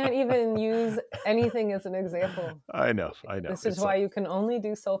 You can't even use anything as an example. I know. This is why you can only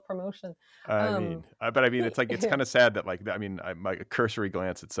do self-promotion. I mean, it's like, it's kind of sad that like, I mean, my cursory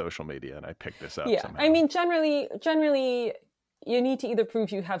glance at social media and I picked this up somehow. I mean, generally, you need to either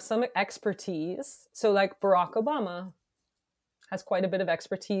prove you have some expertise. So like Barack Obama has quite a bit of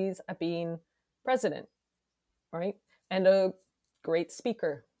expertise at being president, right? And a great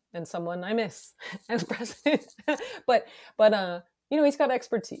speaker and someone I miss as president. but he's got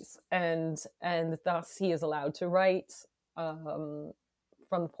expertise, and thus he is allowed to write from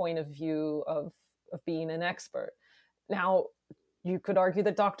the point of view of being an expert. Now, you could argue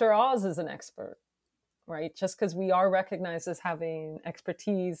that Dr. Oz is an expert, right? Just because we are recognized as having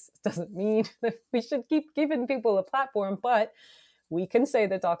expertise doesn't mean that we should keep giving people a platform, but we can say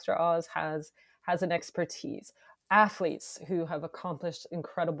that Dr. Oz has an expertise. Athletes who have accomplished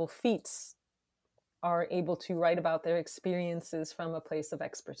incredible feats are able to write about their experiences from a place of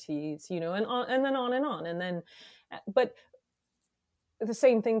expertise, and then on and on. And then, but the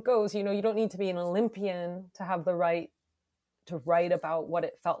same thing goes, you don't need to be an Olympian to have the right to write about what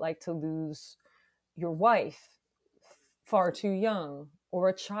it felt like to lose your wife far too young, or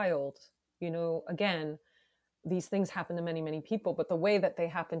a child. Again, these things happen to many, many people, but the way that they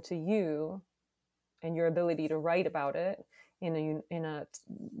happen to you and your ability to write about it in a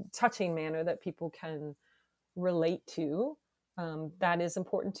touching manner that people can relate to, that is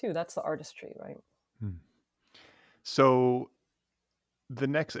important too. That's the artistry, right? So the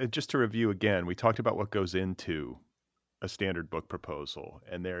next, just to review again, we talked about what goes into a standard book proposal,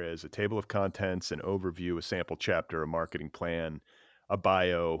 and there is a table of contents, an overview, a sample chapter, a marketing plan, a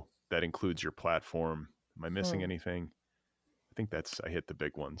bio that includes your platform. Am I missing anything? I think I hit the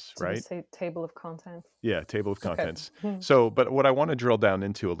big ones, Did right? you say table of contents? Yeah, table of contents. Okay. So, but what I want to drill down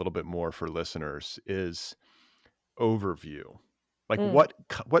into a little bit more for listeners is overview. Like Mm.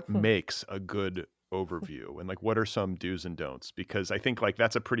 what makes a good overview, and like what are some do's and don'ts? Because I think like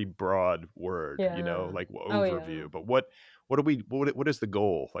that's a pretty broad word, Yeah. like Oh, yeah. overview. But what is the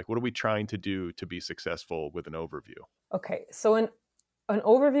goal? Like what are we trying to do to be successful with an overview? Okay. So an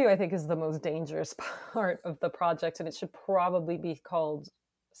overview, I think, is the most dangerous part of the project, and it should probably be called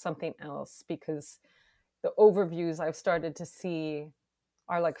something else because the overviews I've started to see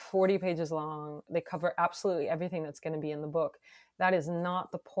are like 40 pages long. They cover absolutely everything that's going to be in the book. That is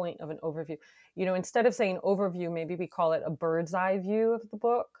not the point of an overview. Instead of saying overview, maybe we call it a bird's eye view of the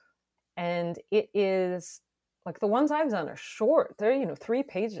book. And it is like the ones I've done are short. They're 3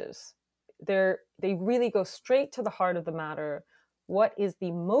 pages. They really go straight to the heart of the matter. What is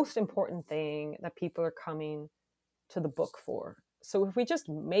the most important thing that people are coming to the book for? So if we just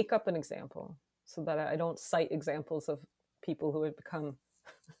make up an example so that I don't cite examples of people who have become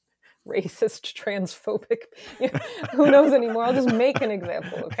racist, transphobic, who knows anymore? I'll just make an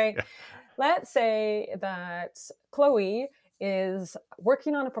example, okay? Yeah. Let's say that Chloe is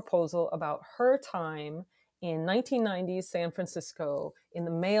working on a proposal about her time in 1990s San Francisco in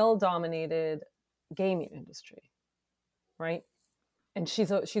the male-dominated gaming industry, right? And she's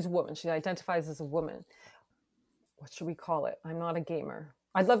a woman. She identifies as a woman. What should we call it? I'm not a gamer.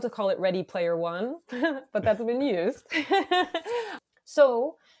 I'd love to call it Ready Player One, but that's been used.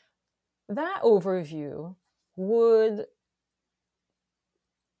 So that overview would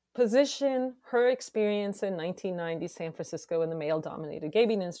position her experience in 1990 San Francisco in the male-dominated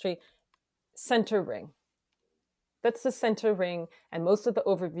gaming industry center ring. That's the center ring, and most of the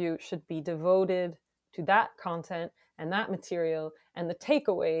overview should be devoted to that content and that material and the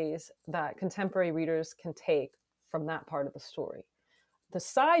takeaways that contemporary readers can take from that part of the story. The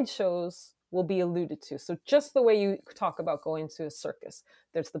sideshows will be alluded to. So just the way you talk about going to a circus,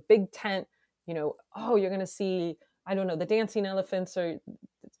 there's the big tent, oh, you're going to see, I don't know, the dancing elephants, or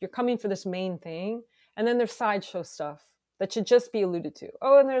you're coming for this main thing. And then there's sideshow stuff that should just be alluded to.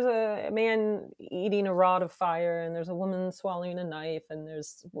 Oh, and there's a man eating a rod of fire, and there's a woman swallowing a knife, and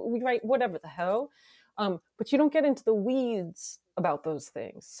there's, right, whatever the hell. But you don't get into the weeds about those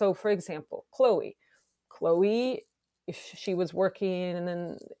things. So for example, Chloe, if she was working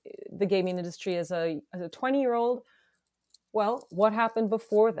in the gaming industry as a 20-year-old, well, what happened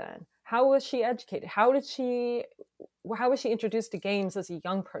before then? How was she educated? How was she introduced to games as a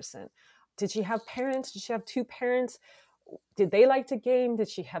young person? Did she have parents? Did she have two parents? Did they like to game? Did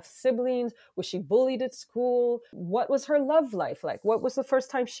she have siblings? Was she bullied at school? What was her love life like? What was the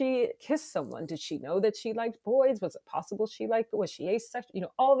first time she kissed someone? Did she know that she liked boys? Was it possible was she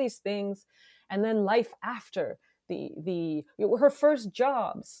asexual? All these things. And then life after her first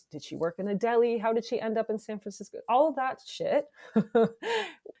jobs. Did she work in a deli? How did she end up in San Francisco? All of that shit.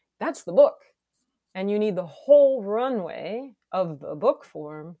 That's the book. And you need the whole runway of the book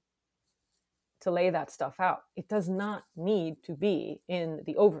form to lay that stuff out. It does not need to be in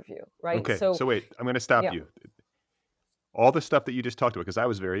the overview, right? Okay. So wait, I'm going to stop yeah. you. All the stuff that you just talked about, because I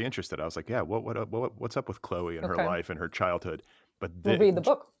was very interested. I was like, yeah, what's up with Chloe and her Okay. life and her childhood? But We'll read the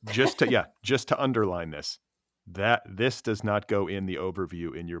book. just to underline this, that this does not go in the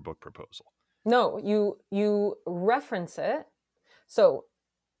overview in your book proposal. No, you reference it. So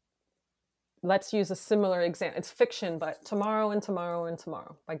let's use a similar example. It's fiction, but Tomorrow and Tomorrow and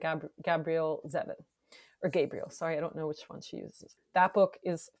Tomorrow by Gabrielle Zevin. Or Gabriel, sorry, I don't know which one she uses. That book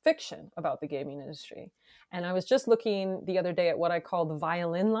is fiction about the gaming industry. And I was just looking the other day at what I call the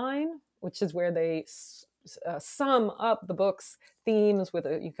violin line, which is where they sum up the book's themes with,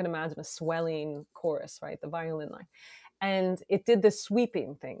 you can imagine, a swelling chorus, right? The violin line. And it did this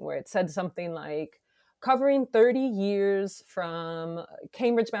sweeping thing where it said something like, covering 30 years from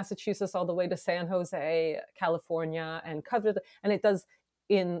Cambridge, Massachusetts, all the way to San Jose, California, and it does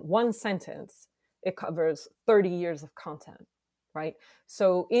in one sentence. It covers 30 years of content, right?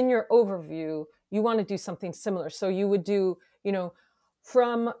 So in your overview, you want to do something similar. So you would do,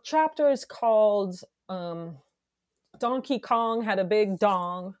 from chapters called Donkey Kong had a big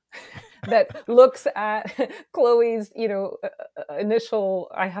dong that looks at Chloe's,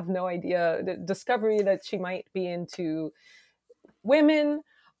 initial, I have no idea, discovery that she might be into women,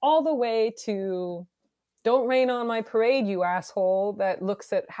 all the way to Don't Rain on My Parade, You Asshole, that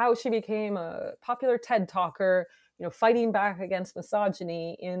looks at how she became a popular TED talker, fighting back against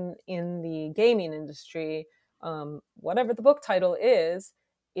misogyny in the gaming industry. Whatever the book title is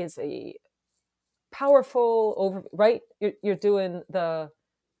a powerful right? You're doing the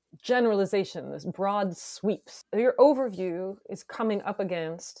generalization, this broad sweeps. Your overview is coming up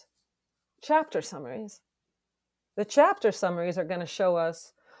against chapter summaries. The chapter summaries are going to show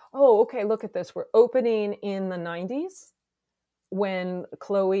us, oh, okay, look at this. We're opening in the 90s. when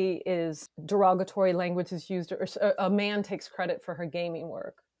Chloe is derogatory language is used, or a man takes credit for her gaming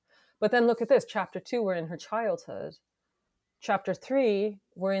work. But then look at this, chapter 2, we're in her childhood. Chapter 3,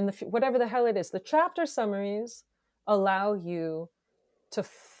 we're in whatever the hell it is. The chapter summaries allow you to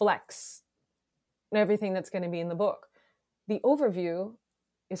flex everything that's going to be in the book. The overview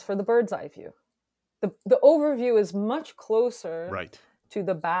is for the bird's eye view. The overview is much closer Right. to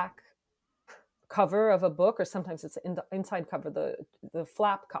the back cover of a book, or sometimes it's in the inside cover, the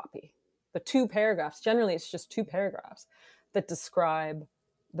flap copy, the 2 paragraphs. Generally, it's just 2 paragraphs that describe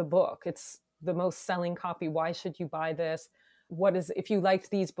the book. It's the most selling copy. Why should you buy this? If you liked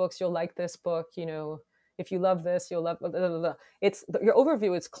these books, you'll like this book. If you love this, you'll love. Blah, blah, blah, blah. Your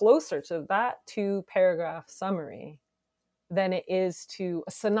overview is closer to that 2 paragraph summary than it is to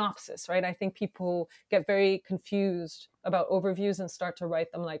a synopsis, right? I think people get very confused about overviews and start to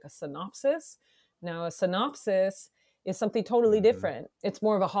write them like a synopsis. Now, a synopsis is something totally different. It's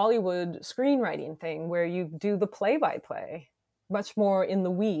more of a Hollywood screenwriting thing where you do the play-by-play, much more in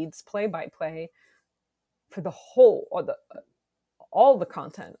the weeds, play-by-play for the whole, or all the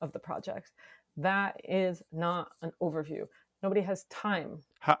content of the project. That is not an overview. Nobody has time.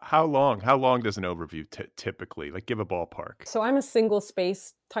 How long does an overview typically, like, give a ballpark? So I'm a single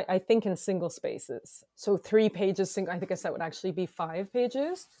space type. I think in single spaces. So 3 pages. I think that would actually be 5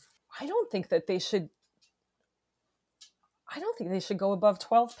 pages. I don't think they should go above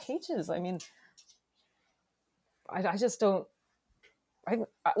 12 pages. I mean, I just don't.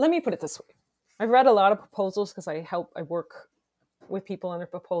 Let me put it this way. I've read a lot of proposals because I work with people on their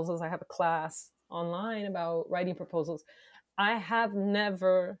proposals. I have a class online about writing proposals. I have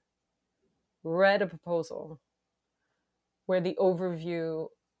never read a proposal where the overview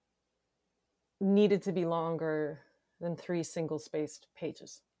needed to be longer than 3 single-spaced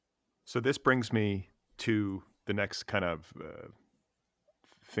pages. So this brings me to the next kind of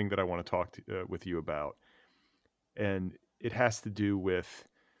thing that I want to talk with you about. And it has to do with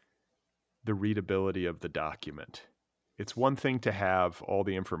the readability of the document. It's one thing to have all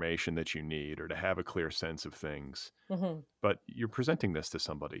the information that you need or to have a clear sense of things, but you're presenting this to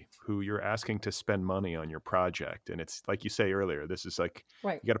somebody who you're asking to spend money on your project. And it's like you say earlier, this is like,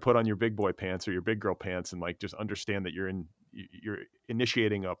 right. You got to put on your big boy pants or your big girl pants and like just understand that you're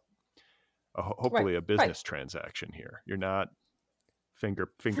initiating hopefully a business transaction here. You're not finger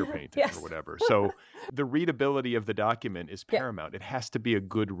painting yes. or whatever. So the readability of the document is paramount. It has to be a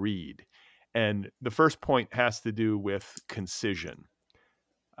good read. And the first point has to do with concision.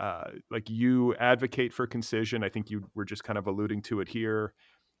 Like, you advocate for concision. I think you were just kind of alluding to it here.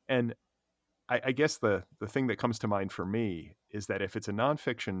 And I guess the thing that comes to mind for me is that if it's a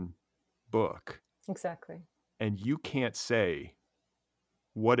nonfiction book, exactly, and you can't say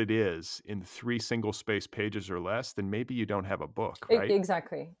what it is in 3 single-space pages or less, then maybe you don't have a book, right?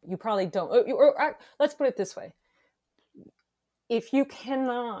 Exactly. You probably don't. Let's put it this way. If you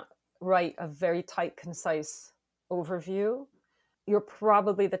cannot write a very tight, concise overview, you're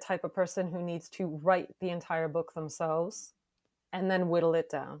probably the type of person who needs to write the entire book themselves and then whittle it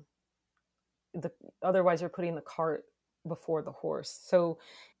down. Otherwise, you're putting the cart before the horse. So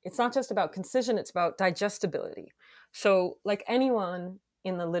it's not just about concision, it's about digestibility. So like anyone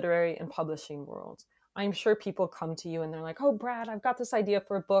in the literary and publishing world, I'm sure people come to you and they're like, oh, Brad, I've got this idea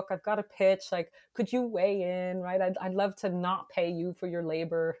for a book. I've got a pitch. Like, could you weigh in, right? I'd love to not pay you for your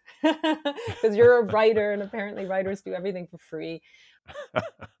labor because you're a writer and apparently writers do everything for free.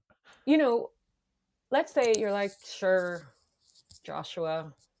 Let's say you're like, sure,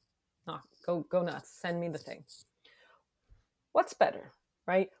 Joshua, go nuts. Send me the thing. What's better,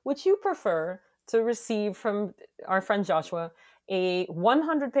 right? Would you prefer to receive from our friend Joshua a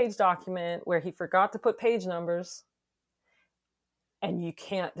 100-page document where he forgot to put page numbers and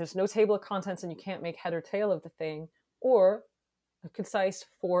there's no table of contents and you can't make head or tail of the thing, or a concise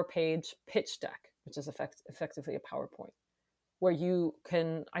 4-page pitch deck, which is effectively a PowerPoint, where you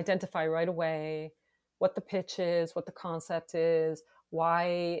can identify right away what the pitch is, what the concept is,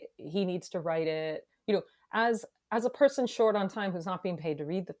 why he needs to write it. As a person short on time who's not being paid to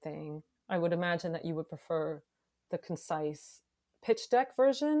read the thing, I would imagine that you would prefer the concise pitch deck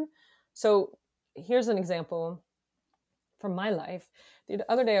version. So here's an example from my life. The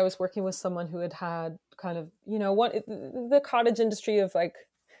other day I was working with someone who had kind of, the cottage industry of like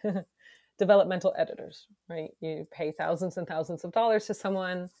developmental editors, right? You pay thousands and thousands of dollars to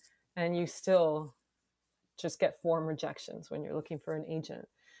someone and you still just get form rejections when you're looking for an agent.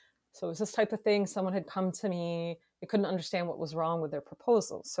 So it was this type of thing. Someone had come to me. They couldn't understand what was wrong with their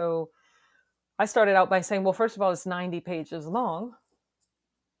proposal. So I started out by saying, well, first of all, it's 90 pages long.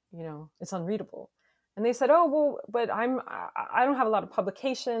 It's unreadable. And they said, oh, well, but I don't have a lot of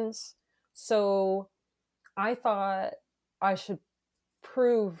publications. So I thought I should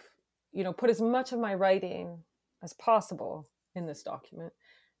prove, put as much of my writing as possible in this document.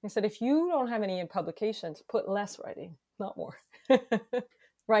 They said, if you don't have any publications, put less writing, not more.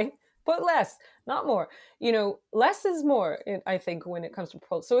 Right? Put less, not more. Less is more, I think, when it comes to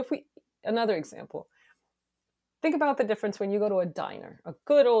proposals. So another example, think about the difference when you go to a diner, a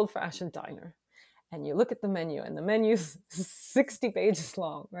good old-fashioned diner, and you look at the menu, and the menu's 60 pages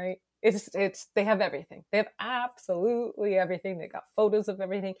long, right? They have everything. They have absolutely everything. They got photos of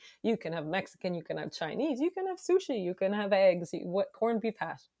everything. You can have Mexican, you can have Chinese, you can have sushi, you can have eggs, corned beef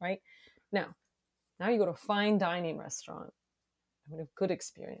hash, right? Now you go to a fine dining restaurant. I mean, a good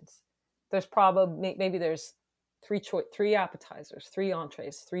experience. There's maybe there's three appetizers, 3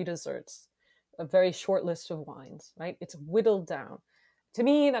 entrees, 3 desserts, a very short list of wines, right? It's whittled down. To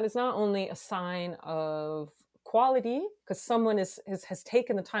me, that is not only a sign of quality, because someone has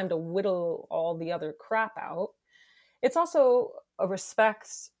taken the time to whittle all the other crap out. It's also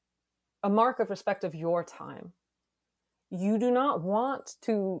a mark of respect of your time. You do not want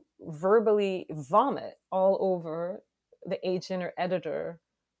to verbally vomit all over the agent or editor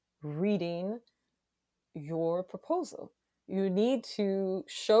reading your proposal. You need to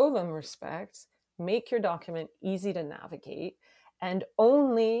show them respect, make your document easy to navigate, and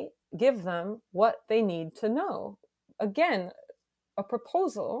only give them what they need to know. Again, a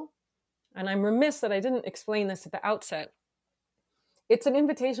proposal, and I'm remiss that I didn't explain this at the outset, it's an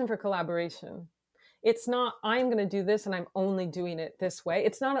invitation for collaboration. It's not, I'm going to do this and I'm only doing it this way.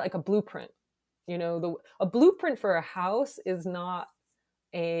 It's not like a blueprint. A blueprint for a house is not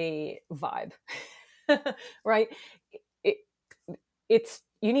a vibe, right? It's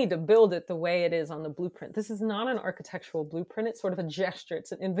you need to build it the way it is on the blueprint. This is not an architectural blueprint. It's sort of a gesture.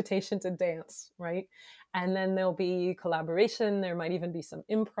 It's an invitation to dance, right? And then there'll be collaboration. There might even be some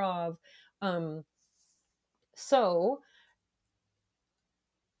improv. So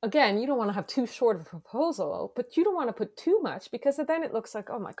again, you don't want to have too short of a proposal, but you don't want to put too much, because then it looks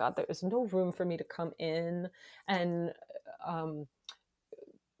like, oh my God, there is no room for me to come in and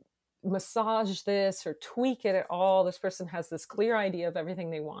massage this or tweak it at all. This person has this clear idea of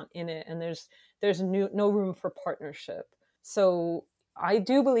everything they want in it, and there's no room for partnership. So I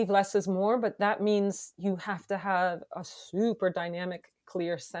do believe less is more, but that means you have to have a super dynamic,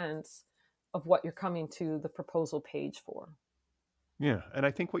 clear sense of what you're coming to the proposal page for. Yeah. And I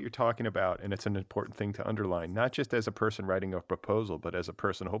think what you're talking about, and it's an important thing to underline, not just as a person writing a proposal, but as a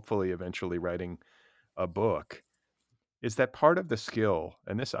person hopefully eventually writing a book, is that part of the skill,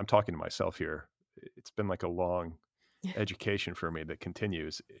 and this, I'm talking to myself here, it's been like a long education for me that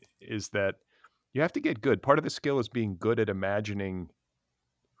continues, is that you have to get good. Part of the skill is being good at imagining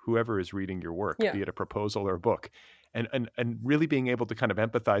whoever is reading your work, Yeah. be it a proposal or a book, and really being able to kind of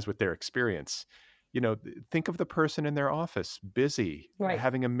empathize with their experience. Think of the person in their office, busy, Right.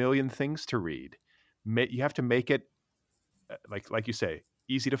 having a million things to read. You have to make it, like you say,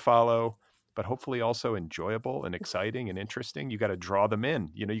 easy to follow, but hopefully also enjoyable and exciting and interesting. You got to draw them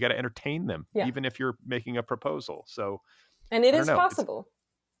in. You got to entertain them, Yeah. even if you're making a proposal. So, and it is possible.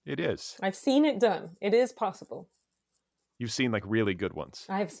 It is. I've seen it done. It is possible. You've seen like really good ones.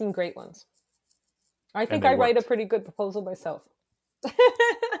 I have seen great ones. I think I write a pretty good proposal myself.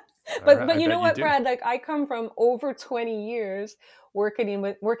 But you know what, Brad? Like, I come from over 20 years working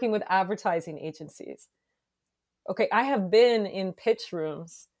with advertising agencies. Okay, I have been in pitch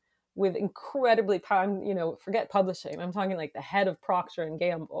rooms with incredibly forget publishing. I'm talking like the head of Procter and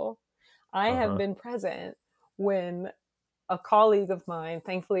Gamble. I have been present when a colleague of mine,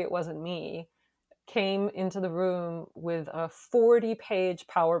 thankfully it wasn't me, came into the room with a 40-page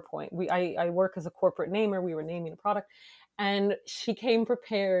PowerPoint. I work as a corporate namer. We were naming a product. And she came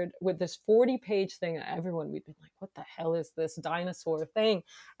prepared with this 40-page thing. We'd been like, what the hell is this dinosaur thing?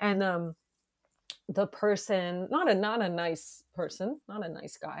 And the person, not a nice person, not a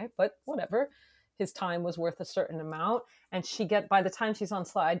nice guy, but whatever. His time was worth a certain amount. And by the time she's on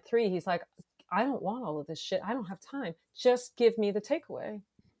slide 3, he's like, I don't want all of this shit. I don't have time. Just give me the takeaway.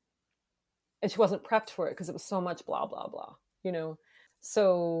 And she wasn't prepped for it because it was so much blah, blah, blah,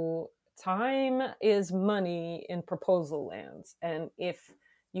 So time is money in proposal lands. And if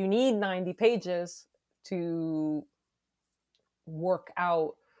you need 90 pages to work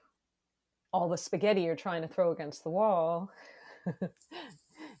out all the spaghetti you're trying to throw against the wall,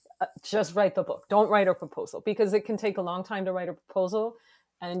 just write the book. Don't write a proposal, because it can take a long time to write a proposal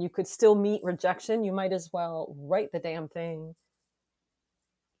and you could still meet rejection. You might as well write the damn thing,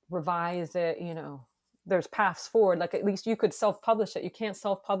 revise it, there's paths forward. Like, at least you could self-publish it. You can't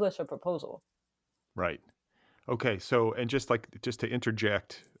self-publish a proposal. Right. Okay. So, and just to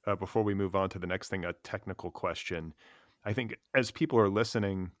interject before we move on to the next thing, a technical question. I think as people are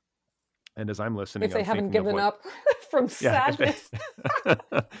listening, and as I'm If listening, they I'm haven't thinking of given what. up from Yeah. If sadness. they,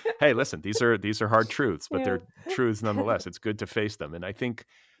 hey, listen, these are hard truths, but Yeah. they're truths nonetheless. It's good to face them. And I think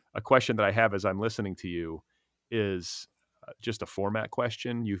a question that I have as I'm listening to you is just a format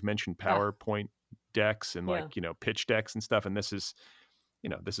question. You've mentioned Ah, PowerPoint decks and yeah. pitch decks and stuff, and this is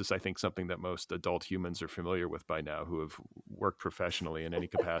I think something that most adult humans are familiar with by now who have worked professionally in any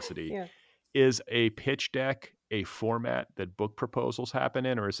capacity. Yeah. Is a pitch deck a format that book proposals happen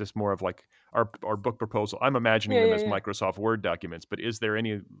in, or is this more of like our book proposal? I'm imagining Yeah. them Yeah. as Yeah. Microsoft Word documents, but is there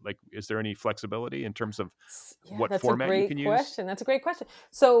any flexibility in terms of Yeah, what that's a format you great can use? question. That's a great question.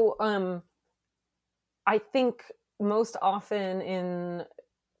 So, I think most often in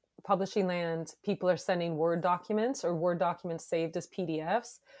publishing land, people are sending Word documents or Word documents saved as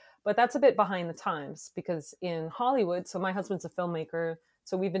PDFs. But that's a bit behind the times because in Hollywood, so my husband's a filmmaker,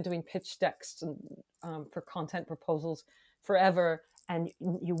 so we've been doing pitch decks for content proposals forever. And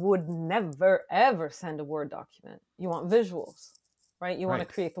you would never, ever send a Word document. You want visuals, right? You want to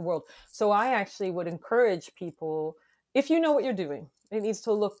Right, create the world. So I actually would encourage people, if you know what you're doing, it needs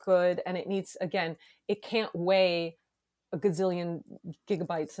to look good. And it needs, again, it can't weigh a gazillion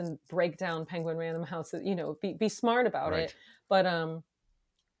gigabytes and break down Penguin Random House. Be smart about it. right, But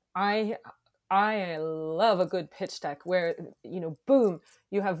I I love a good pitch deck where boom,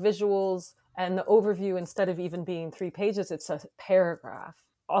 you have visuals and the overview instead of even being 3 pages, it's a paragraph.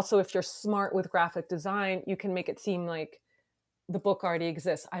 Also, if you're smart with graphic design, you can make it seem like the book already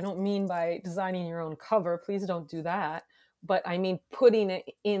exists. I don't mean by designing your own cover, please don't do that, but I mean putting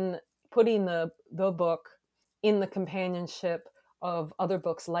the book in the companionship of other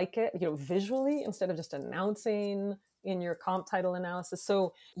books like it, visually instead of just announcing in your comp title analysis.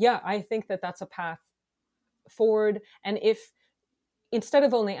 So, yeah, I think that that's a path forward. And if instead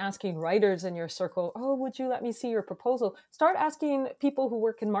of only asking writers in your circle, oh, would you let me see your proposal? Start asking people who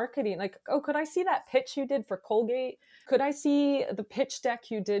work in marketing, like, oh, could I see that pitch you did for Colgate? Could I see the pitch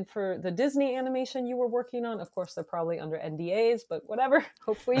deck you did for the Disney animation you were working on? Of course, they're probably under NDAs, but whatever.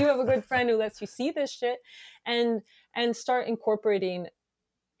 Hopefully you have a good friend who lets you see this shit and start incorporating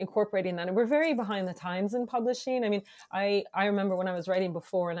that. And we're very behind the times in publishing. I mean, I remember when I was writing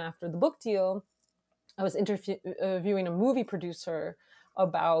before and after the book deal, I was interviewing a movie producer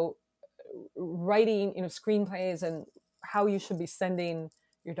about writing, screenplays and how you should be sending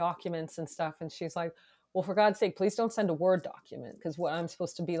your documents and stuff. And she's like, well, for God's sake, please don't send a Word document. Because what I'm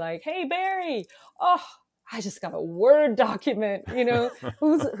supposed to be like, hey, Barry, oh, I just got a Word document.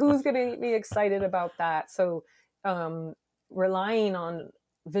 Who's going to be excited about that? So relying on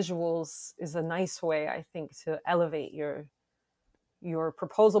visuals is a nice way, I think, to elevate your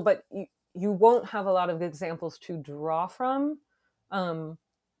proposal, but you won't have a lot of examples to draw from,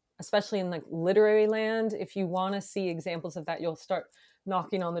 especially in like literary land. If you want to see examples of that, you'll start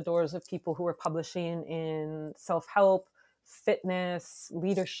knocking on the doors of people who are publishing in self-help, fitness,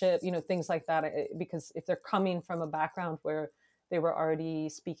 leadership, things like that. Because if they're coming from a background where they were already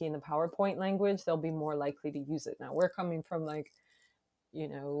speaking the PowerPoint language, they'll be more likely to use it. Now we're coming from like,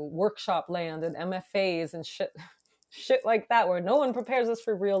 workshop land and MFAs and shit like that, where no one prepares us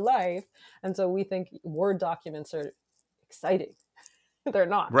for real life. And so we think Word documents are exciting. They're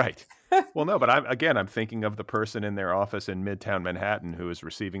not. right. Well, no, but I'm thinking of the person in their office in Midtown Manhattan who is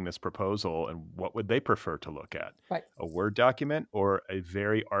receiving this proposal, and what would they prefer to look at? Right. A Word document or a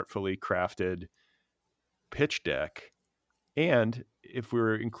very artfully crafted pitch deck? And if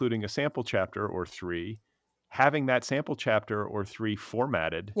we're including a sample chapter or three, having that sample chapter or three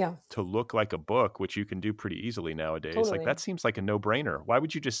formatted Yeah, to look like a book, which you can do pretty easily nowadays, like totally. that seems like a no-brainer. Why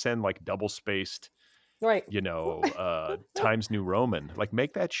would you just send like double-spaced, Right. Times New Roman? Like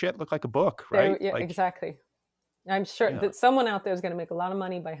make that shit look like a book, There, right? yeah, Like, exactly. I'm sure yeah, that someone out there is going to make a lot of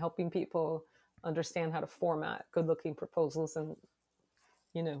money by helping people understand how to format good looking proposals. And,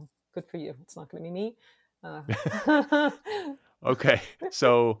 good for you. It's not going to be me. Uh, okay.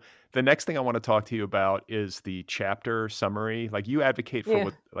 So the next thing I want to talk to you about is the chapter summary. Like you advocate for yeah.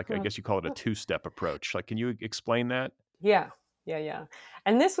 what, like, I guess you call it a two-step approach. Like, can you explain that? Yeah, yeah, yeah.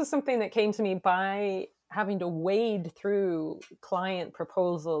 And this was something that came to me by having to wade through client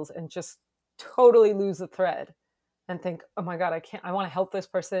proposals and just totally lose the thread and think, oh my God, I want to help this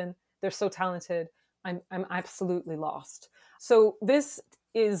person. They're so talented. I'm absolutely lost. So this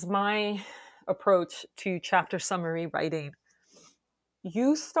is my approach to chapter summary writing.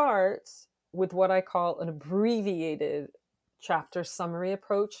 You start with what I call an abbreviated chapter summary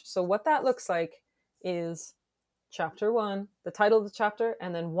approach. So what that looks like is chapter 1, the title of the chapter,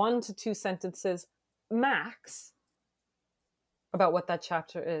 and then 1 to 2 sentences max about what that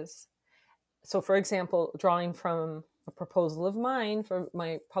chapter is. So for example, drawing from a proposal of mine for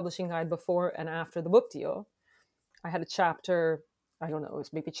my publishing guide before and after the book deal, I had a chapter, I don't know, it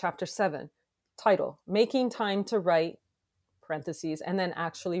was maybe chapter 7, title, Making Time to Write, parentheses, and then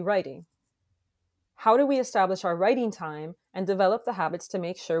actually writing. How do we establish our writing time and develop the habits to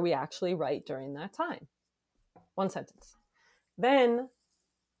make sure we actually write during that time? One sentence. Then,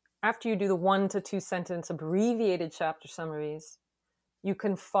 after you do the 1 to 2 sentence abbreviated chapter summaries, you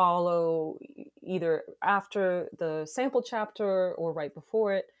can follow either after the sample chapter or right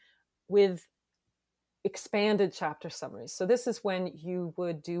before it with expanded chapter summaries. So this is when you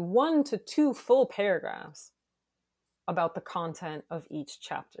would do 1 to 2 full paragraphs about the content of each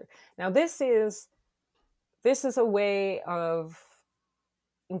chapter. Now, this is a way of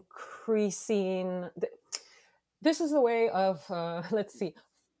increasing, this is a way of,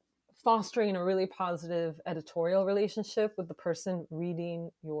 fostering a really positive editorial relationship with the person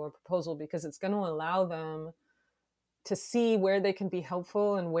reading your proposal, because it's going to allow them to see where they can be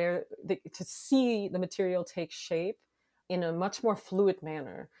helpful and to see the material take shape in a much more fluid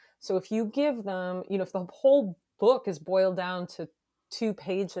manner. So if you give them, if the whole book is boiled down to 2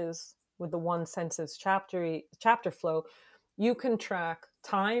 pages with the 1 sentence chapter flow, you can track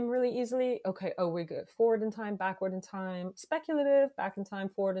time really easily. Okay, oh, we're good. Forward in time, backward in time, speculative, back in time,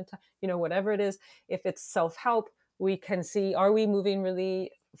 forward in time, whatever it is. If it's self-help, we can see, are we moving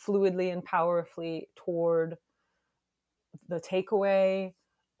really fluidly and powerfully toward the takeaway,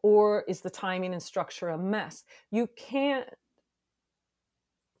 or is the timing and structure a mess? You can't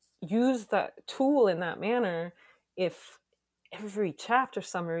use that tool in that manner if every chapter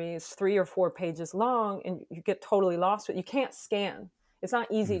summary is 3 or 4 pages long and you get totally lost with it. You can't scan. It's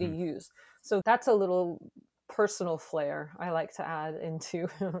not easy to use. So that's a little personal flair I like to add into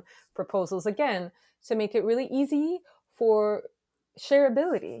proposals, again, to make it really easy for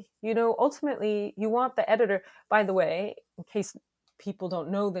shareability. Ultimately, you want the editor, by the way, in case people don't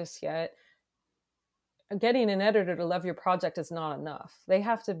know this yet, getting an editor to love your project is not enough. They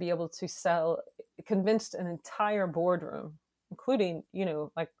have to be able to convince an entire boardroom, including,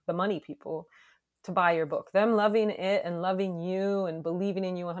 like the money people, to buy your book. Them loving it and loving you and believing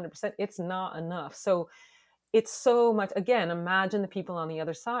in you 100%, it's not enough. So it's so much, again, imagine the people on the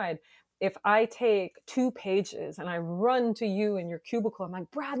other side. If I take 2 pages and I run to you in your cubicle, I'm like,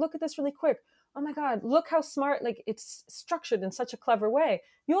 Brad, look at this really quick. Oh my God, look how smart, like it's structured in such a clever way.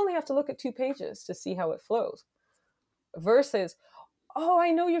 You only have to look at 2 pages to see how it flows. Versus, oh, I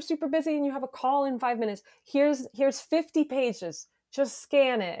know you're super busy and you have a call in 5 minutes. Here's 50 pages. Just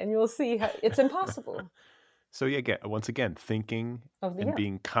scan it and you'll see how it's impossible. So once again, thinking and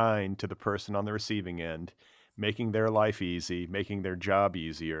being kind to the person on the receiving end, making their life easy, making their job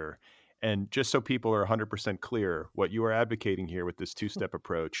easier. And just so people are 100% clear, what you are advocating here with this 2-step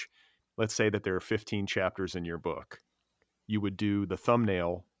approach, let's say that there are 15 chapters in your book. You would do the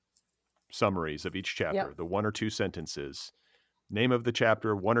thumbnail summaries of each chapter, the 1 or 2 sentences, name of the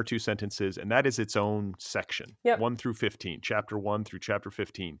chapter, 1 or 2 sentences, and that is its own section, 1 through 15, chapter 1 through chapter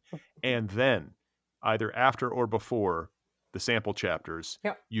 15. And then either after or before the sample chapters,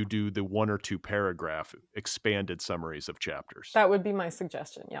 you do the 1 or 2 paragraph expanded summaries of chapters. That would be my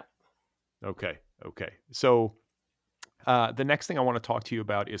suggestion. Yeah. Okay. So the next thing I want to talk to you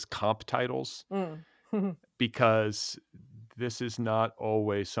about is comp titles, because this is not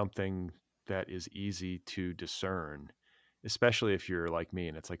always something that is easy to discern, especially if you're like me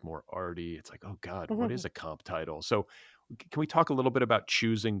and it's like more arty. It's like, oh God, what is a comp title? So can we talk a little bit about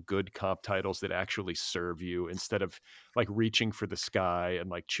choosing good comp titles that actually serve you, instead of like reaching for the sky and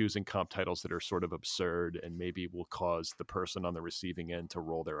like choosing comp titles that are sort of absurd and maybe will cause the person on the receiving end to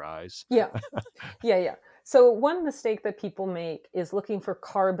roll their eyes? Yeah. So one mistake that people make is looking for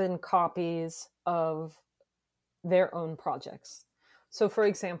carbon copies of their own projects. So for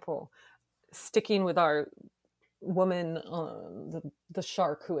example, sticking with our woman, the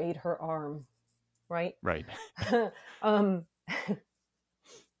shark who ate her arm, right? Right.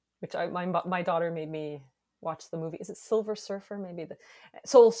 Which my daughter made me watch the movie. Is it Silver Surfer? Maybe the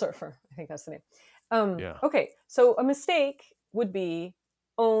Soul Surfer. I think that's the name. Okay, so a mistake would be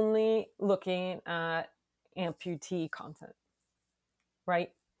only looking at amputee content,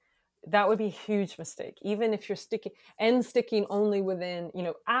 right? That would be a huge mistake. Even if you're sticking only within,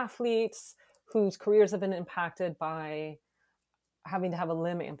 athletes whose careers have been impacted by having to have a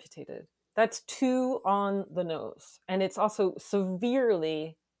limb amputated. That's too on the nose. And it's also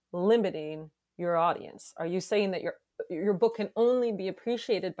severely limiting your audience. Are you saying that your book can only be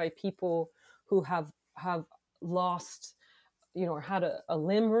appreciated by people who have lost, or had a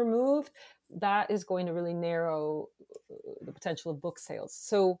limb removed? that is going to really narrow the potential of book sales.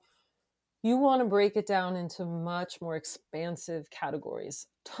 So you want to break it down into much more expansive categories.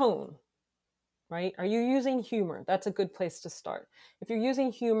 Tone, right? Are you using humor? That's a good place to start. If you're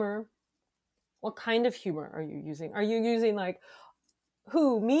using humor, what kind of humor are you using? Are you using like,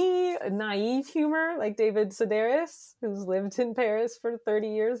 me, naive humor, like David Sedaris, who's lived in Paris for 30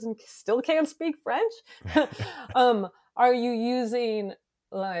 years and still can't speak French? Are you using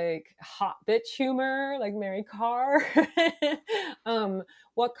like hot bitch humor, like Mary Carr?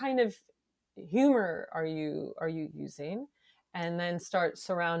 What kind of humor are you using? And then start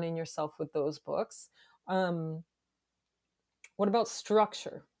surrounding yourself with those books. What about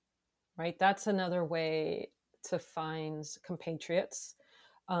structure? Right, that's another way to find compatriots.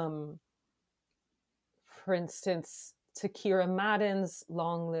 For instance, to Kira Madden's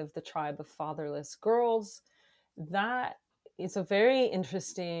Long Live the Tribe of Fatherless Girls, that is a very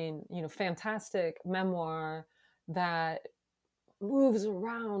interesting, fantastic memoir that moves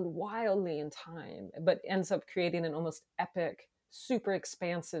around wildly in time, but ends up creating an almost epic, super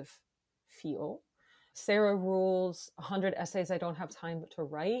expansive feel. Sarah Ruhl's 100 Essays I Don't Have Time to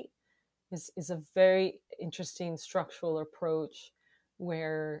Write is a very interesting structural approach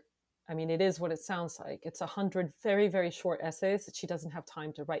where, I mean, it is what it sounds like. It's 100 very, very short essays that she doesn't have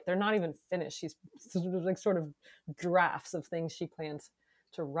time to write. They're not even finished. She's like sort of drafts of things she plans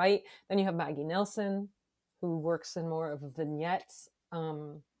to write. Then you have Maggie Nelson, who works in more of a vignettes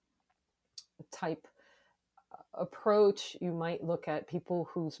type approach. You might look at people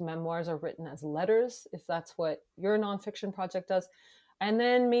whose memoirs are written as letters, if that's what your nonfiction project does. And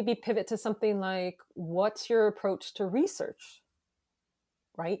then maybe pivot to something like, what's your approach to research,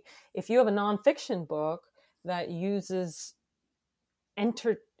 right? If you have a nonfiction book that uses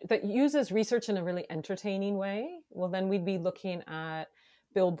research in a really entertaining way, well, then we'd be looking at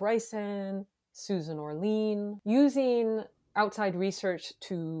Bill Bryson, Susan Orlean, using outside research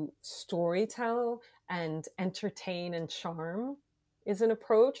to storytell and entertain and charm is an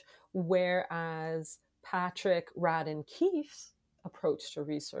approach, whereas Patrick Radden Keefe's approach to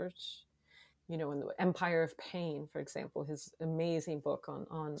research, in the Empire of Pain, for example, his amazing book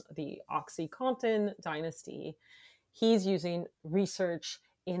on the OxyContin dynasty, he's using research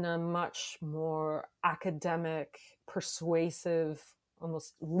in a much more academic, persuasive,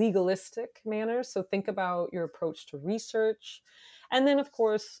 almost legalistic manner. So think about your approach to research. And then, of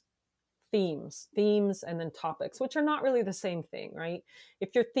course, themes, and then topics, which are not really the same thing, right?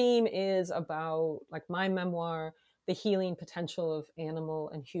 If your theme is about, like my memoir, the healing potential of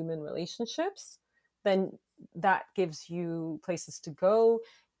animal and human relationships, then that gives you places to go.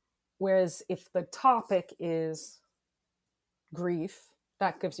 Whereas if the topic is grief,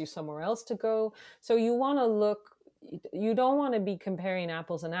 that gives you somewhere else to go. So you don't want to be comparing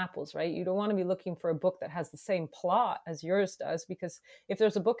apples and apples, right? You don't want to be looking for a book that has the same plot as yours does, because if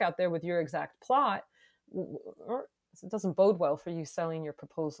there's a book out there with your exact plot, it doesn't bode well for you selling your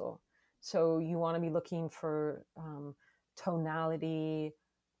proposal. So you want to be looking for tonality,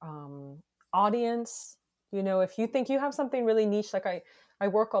 audience. If you think you have something really niche, like I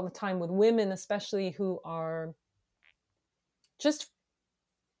work all the time with women, especially, who are just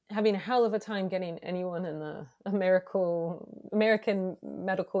having a hell of a time getting anyone in the American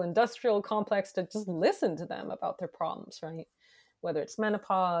medical industrial complex to just listen to them about their problems, right? Whether it's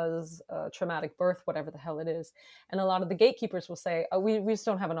menopause, traumatic birth, whatever the hell it is. And a lot of the gatekeepers will say, oh, we just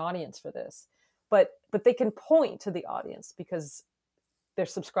don't have an audience for this. But they can point to the audience because they're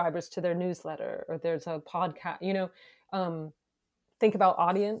subscribers to their newsletter, or there's a podcast, think about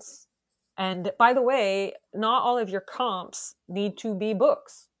audience. And by the way, not all of your comps need to be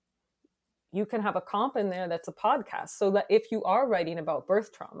books. You can have a comp in there that's a podcast. So that if you are writing about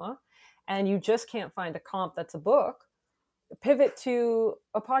birth trauma and you just can't find a comp that's a book, pivot to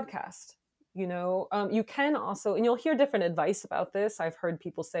a podcast. You can also, and you'll hear different advice about this. I've heard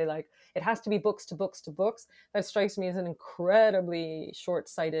people say, like, it has to be books to books to books. That strikes me as an incredibly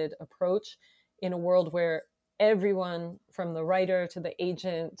short-sighted approach in a world where everyone, from the writer to the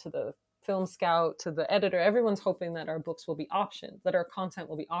agent to the film scout to the editor, everyone's hoping that our books will be optioned, that our content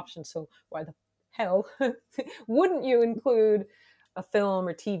will be optioned. So why the hell wouldn't you include a film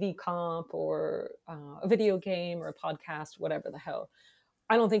or TV comp or a video game or a podcast, whatever the hell?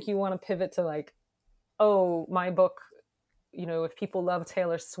 I don't think you want to pivot to like, oh, my book, if people love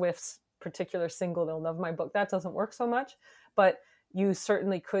Taylor Swift's particular single, they'll love my book. That doesn't work so much. But you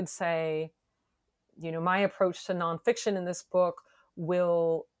certainly could say, my approach to nonfiction in this book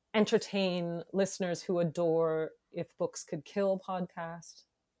will entertain listeners who adore If Books Could Kill podcast,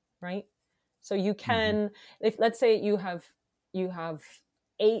 right? So you can, if let's say you have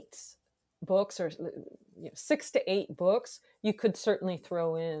 8 books, or 6 to 8 books, you could certainly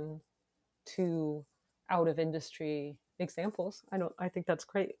throw in 2 out of industry examples. I think that's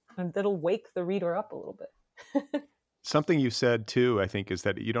great. And that'll wake the reader up a little bit. Something you said too, I think, is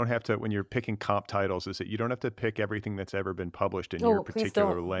that you don't have to, when you're picking comp titles, is that you don't have to pick everything that's ever been published in your Oh, please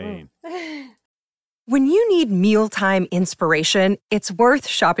particular don't. lane. When you need mealtime inspiration, it's worth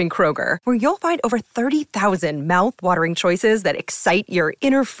shopping Kroger, where you'll find over 30,000 mouth-watering choices that excite your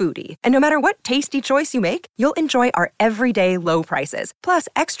inner foodie. And no matter what tasty choice you make, you'll enjoy our everyday low prices, plus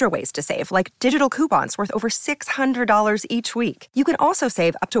extra ways to save, like digital coupons worth over $600 each week. You can also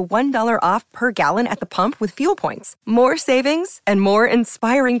save up to $1 off per gallon at the pump with fuel points. More savings and more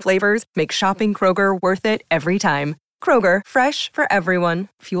inspiring flavors make shopping Kroger worth it every time. Kroger, fresh for everyone.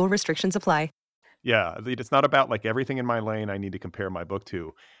 Fuel restrictions apply. Yeah, it's not about like everything in my lane I need to compare my book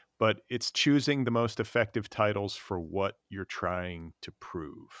to, but it's choosing the most effective titles for what you're trying to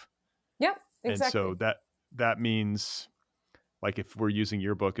prove. Yep, exactly. And so that means, like, if we're using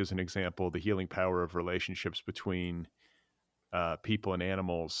your book as an example, The Healing Power of Relationships Between People and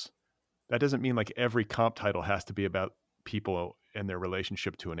Animals, that doesn't mean like every comp title has to be about people and their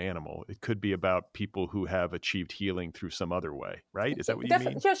relationship to an animal. It could be about people who have achieved healing through some other way, right? Is that what you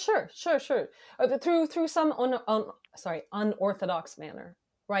mean? Yeah, sure. Through some unorthodox manner,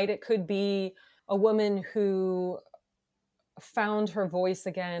 right? It could be a woman who found her voice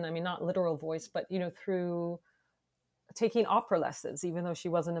again. I mean, not literal voice, but through taking opera lessons, even though she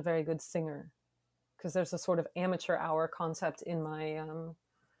wasn't a very good singer, because there's a sort of amateur hour concept in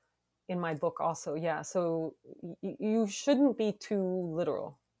my book also. Yeah, so you shouldn't be too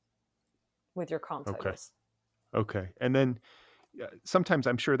literal with your comp titles. Okay. And then sometimes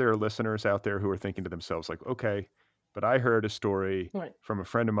I'm sure there are listeners out there who are thinking to themselves like, okay, but I heard a story from a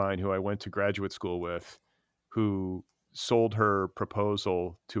friend of mine who I went to graduate school with, who sold her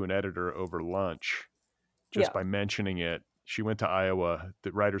proposal to an editor over lunch just by mentioning it. She went to Iowa,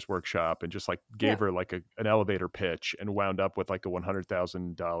 the writer's workshop, and just like gave her like an elevator pitch and wound up with like a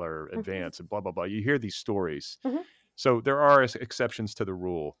 $100,000 advance and blah, blah, blah. You hear these stories. So there are exceptions to the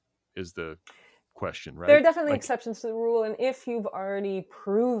rule is the question, right? There are definitely exceptions to the rule. And if you've already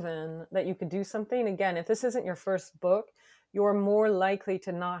proven that you could do something, again, if this isn't your first book, you're more likely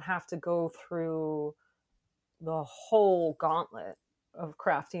to not have to go through the whole gauntlet of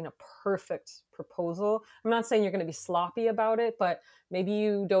crafting a perfect proposal. I'm not saying you're going to be sloppy about it, but maybe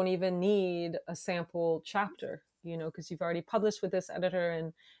you don't even need a sample chapter, because you've already published with this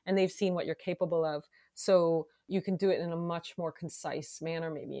editor and they've seen what you're capable of. So you can do it in a much more concise manner,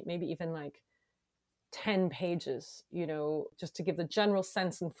 maybe even like 10 pages, just to give the general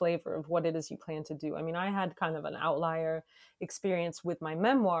sense and flavor of what it is you plan to do. I mean, I had kind of an outlier experience with my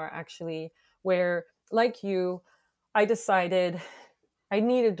memoir, actually, where, like you, I decided I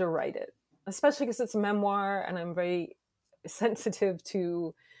needed to write it, especially because it's a memoir and I'm very sensitive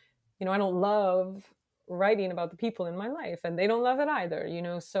to, I don't love writing about the people in my life and they don't love it either,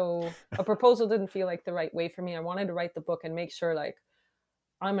 so a proposal didn't feel like the right way for me. I wanted to write the book and make sure like,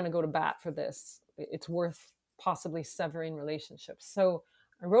 I'm going to go to bat for this. It's worth possibly severing relationships. So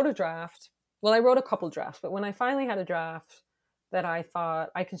I wrote a draft. Well, I wrote a couple drafts, but when I finally had a draft that I thought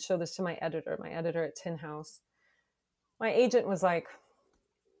I could show this to my editor at Tin House, my agent was like,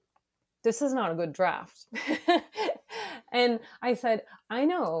 this is not a good draft. And I said, I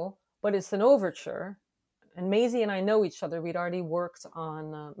know, but it's an overture. And Maisie and I know each other. We'd already worked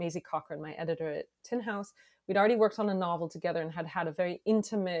on, Maisie Cochran, my editor at Tin House, we'd already worked on a novel together and had a very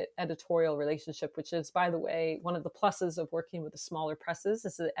intimate editorial relationship, which is, by the way, one of the pluses of working with the smaller presses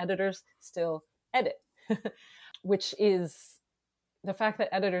is that editors still edit, which is the fact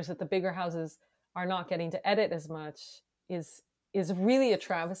that editors at the bigger houses are not getting to edit as much is really a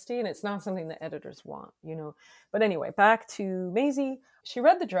travesty, and it's not something that editors want, But anyway, back to Maisie. She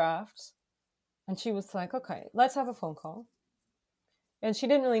read the draft and she was like, okay, let's have a phone call. And she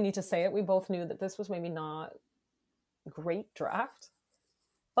didn't really need to say it. We both knew that this was maybe not a great draft.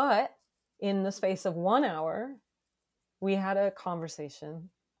 But in the space of 1 hour, we had a conversation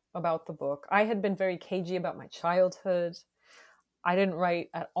about the book. I had been very cagey about my childhood. I didn't write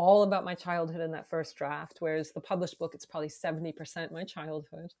at all about my childhood in that first draft, whereas the published book, it's probably 70% my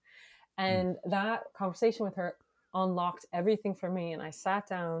childhood. And that conversation with her unlocked everything for me. And I sat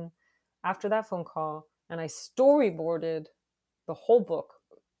down after that phone call and I storyboarded the whole book.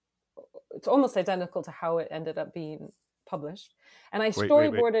 It's almost identical to how it ended up being published. And I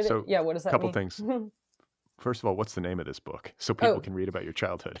storyboarded So, it. Yeah, what does that couple mean? things. First of all, what's the name of this book so people can read about your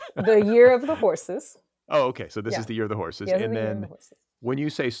childhood? The Year of the Horses. Oh, okay. So this is The Year of the Horses. Yeah, and the Year then of the Horses. when you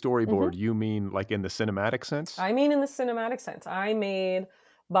say storyboard, you mean like in the cinematic sense? I mean in the cinematic sense. I made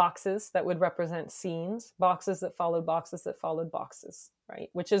boxes that would represent scenes, boxes that followed boxes that followed boxes, right?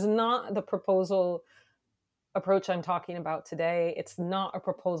 Which is not the proposal approach I'm talking about today. It's not a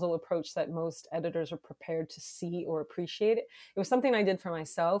proposal approach that most editors are prepared to see or appreciate. It was something I did for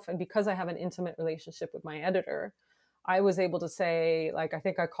myself. And because I have an intimate relationship with my editor, I was able to say, like, I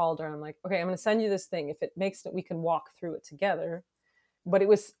think I called her. I'm like, okay, I'm going to send you this thing. If it makes it, we can walk through it together. But it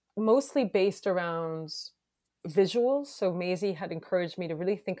was mostly based around visuals. So Maisie had encouraged me to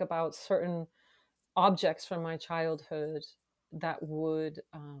really think about certain objects from my childhood that would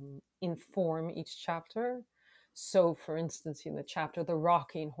inform each chapter. So, for instance, in the chapter, the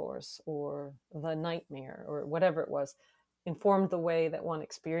rocking horse or the nightmare or whatever it was, informed the way that one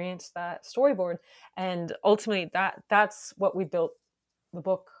experienced that storyboard. And ultimately, that's what we built the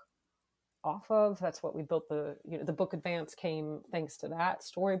book off of. That's what we built the book advance came thanks to that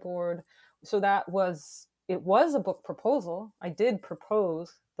storyboard. So it was a book proposal. I did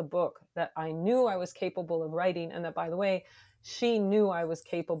propose the book that I knew I was capable of writing, and that, by the way, she knew I was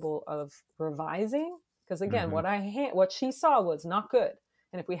capable of revising. Because again, what she saw was not good,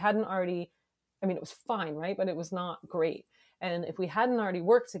 and if we hadn't already, I mean, it was fine, right? But it was not great. And if we hadn't already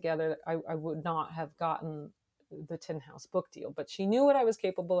worked together, I would not have gotten the Tin House book deal. But she knew what I was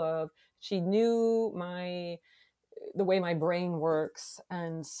capable of. She knew the way my brain works,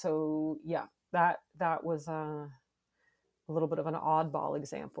 and so yeah, that was a little bit of an oddball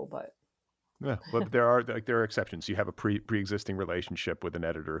example, but yeah. But there are exceptions. You have a pre-existing relationship with an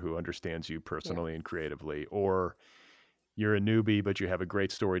editor who understands you personally and creatively, or you're a newbie, but you have a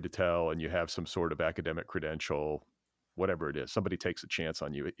great story to tell and you have some sort of academic credential, whatever it is. Somebody takes a chance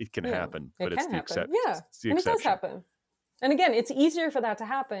on you. It can happen, but it's the exception. Yeah, and it does happen. And again, it's easier for that to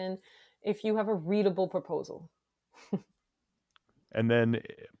happen if you have a readable proposal. And then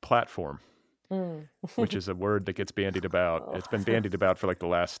platform, which is a word that gets bandied about. It's been bandied about for like the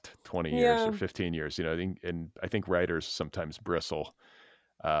last 20 years or 15 years, and I think writers sometimes bristle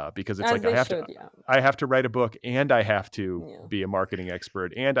because it's As like I have to write a book, and I have to be a marketing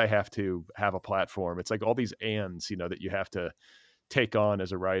expert, and I have to have a platform. It's like all these ands, that you have to take on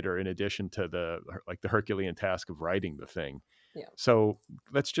as a writer, in addition to the Herculean task of writing the thing. Yeah. So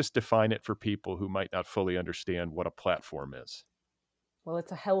let's just define it for people who might not fully understand what a platform is. Well,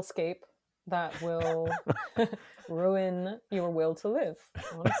 it's a hellscape that will ruin your will to live.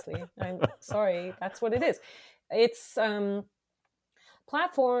 Honestly, I'm sorry. That's what it is. It's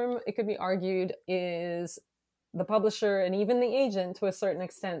platform. It could be argued is the publisher and even the agent, to a certain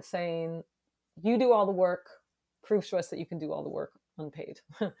extent, saying, "You do all the work. Prove to us that you can do all the work unpaid."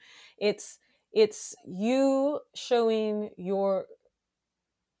 It's you showing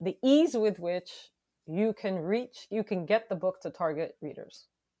the ease with which you can get the book to target readers.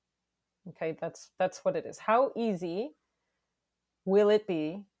 Okay, that's what it is. How easy will it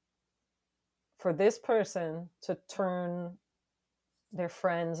be for this person to turn their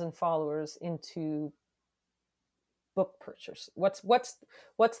friends and followers into book purchasers?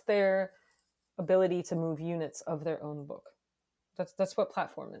 What's their ability to move units of their own book? That's what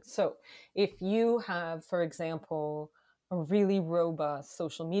platform is. So if you have, for example, a really robust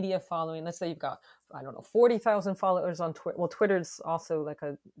social media following, let's say you've got, 40,000 followers on Twitter. Well, Twitter's also like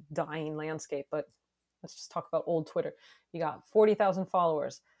a dying landscape, but let's just talk about old Twitter. You got 40,000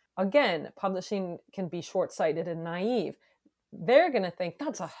 followers. Again, publishing can be short-sighted and naive. They're going to think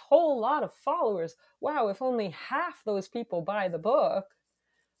that's a whole lot of followers. Wow, if only half those people buy the book,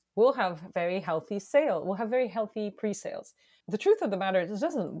 we'll have very healthy sale. We'll have very healthy pre-sales. The truth of the matter is, it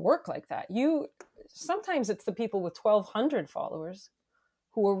doesn't work like that. Sometimes it's the people with 1,200 followers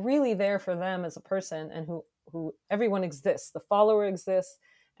who are really there for them as a person, and who everyone exists. The follower exists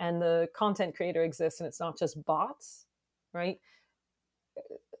and the content creator exists, and it's not just bots, right?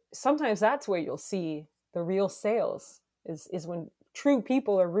 Sometimes that's where you'll see the real sales is when true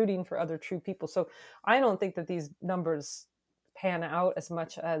people are rooting for other true people. So I don't think that these numbers pan out as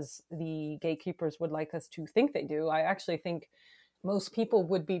much as the gatekeepers would like us to think they do. I actually think most people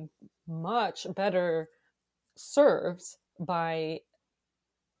would be much better served by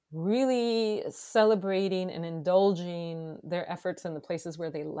really celebrating and indulging their efforts in the places where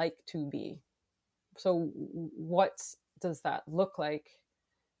they like to be. So what does that look like?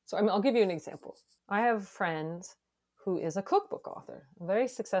 So I'll give you an example. I have a friend who is a cookbook author, a very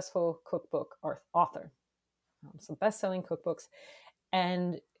successful cookbook author, some best-selling cookbooks.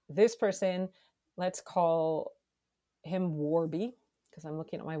 And this person, let's call him Warby, because I'm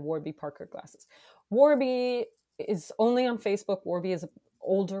looking at my Warby Parker glasses. Warby is only on Facebook. Warby is an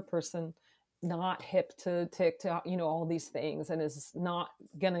older person, not hip to TikTok, all these things, and is not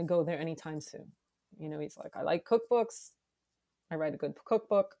going to go there anytime soon. He's like, I like cookbooks. I write a good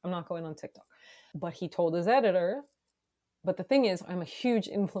cookbook. I'm not going on TikTok. But he told his editor, but the thing is, I'm a huge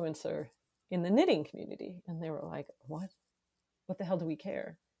influencer in the knitting community. And they were like, what? What the hell do we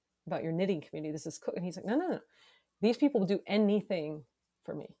care about your knitting community? This is cook. And he's like, no. These people will do anything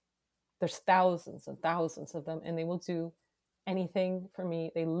for me. There's thousands and thousands of them, and they will do anything for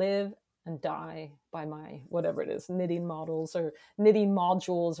me. They live and die by my, whatever it is, knitting models or knitting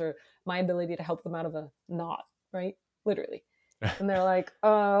modules or my ability to help them out of a knot, right? Literally. And they're like,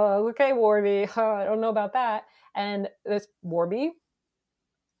 okay, Warby, I don't know about that. And this Warby,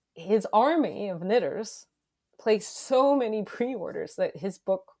 his army of knitters placed so many pre-orders that his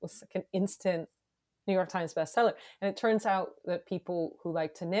book was like an instant New York Times bestseller. And it turns out that people who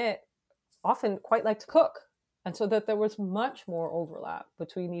like to knit often quite like to cook. And so that there was much more overlap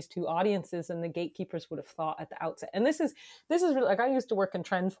between these two audiences than the gatekeepers would have thought at the outset. And this is really, like, I used to work in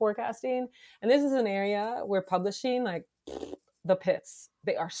trend forecasting, and this is an area where publishing, like, the pits,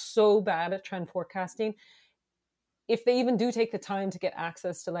 they are so bad at trend forecasting. If they even do take the time to get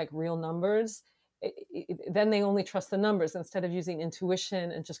access to like real numbers, then they only trust the numbers instead of using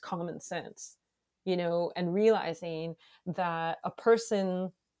intuition and just common sense, you know, and realizing that a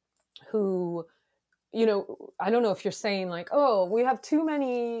person who, you know, I don't know if you're saying like, oh, we have too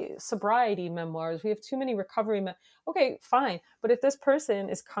many sobriety memoirs, we have too many recovery. Okay, fine. But if this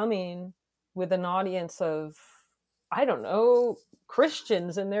person is coming with an audience of, I don't know,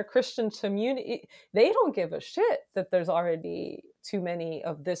 Christians in their Christian community, they don't give a shit that there's already too many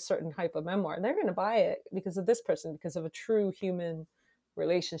of this certain type of memoir. They're going to buy it because of this person, because of a true human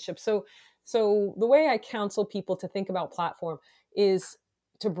relationship. So the way I counsel people to think about platform is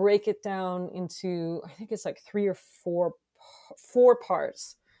to break it down into, I think it's like 3 or 4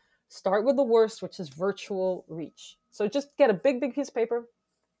 parts. Start with the worst, which is virtual reach. So just get a big piece of paper,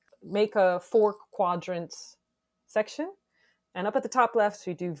 make a 4 quadrants section, and up at the top left,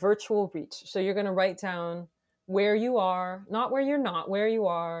 we do virtual reach. So you're going to write down where you are, not where you're not, where you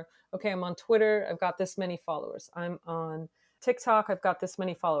are. Okay, I'm on Twitter, I've got this many followers. I'm on TikTok, I've got this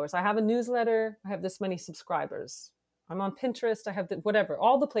many followers. I have a newsletter, I have this many subscribers. I'm on Pinterest, I have whatever,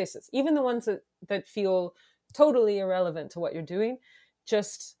 all the places, even the ones that feel totally irrelevant to what you're doing.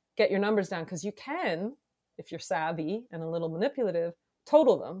 Just get your numbers down, because you can, if you're savvy and a little manipulative,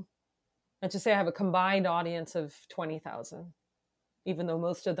 total them and just say I have a combined audience of 20,000, even though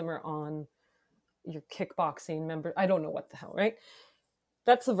most of them are on your kickboxing member. I don't know what the hell, right?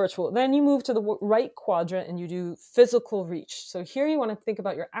 That's the virtual. Then you move to the right quadrant and you do physical reach. So here you want to think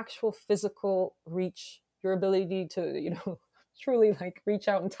about your actual physical reach, your ability to, you know, truly like reach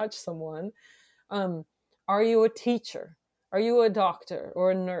out and touch someone. Are you a teacher? Are you a doctor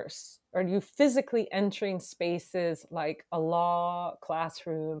or a nurse? Are you physically entering spaces like a law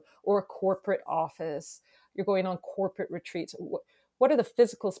classroom or a corporate office? You're going on corporate retreats. What are the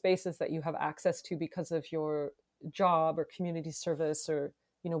physical spaces that you have access to because of your job or community service or,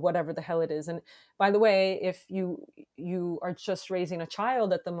 you know, whatever the hell it is? And by the way, if you are just raising a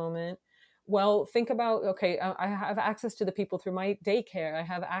child at the moment, well, think about, okay, I have access to the people through my daycare. I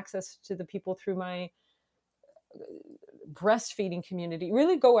have access to the people through my breastfeeding community.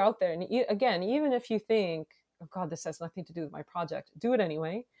 Really go out there. And again, even if you think, oh God, this has nothing to do with my project, do it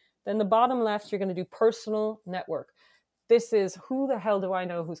anyway. Then the bottom left, you're going to do personal network. This is who the hell do I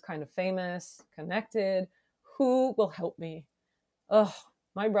know who's kind of famous, connected, who will help me? Oh,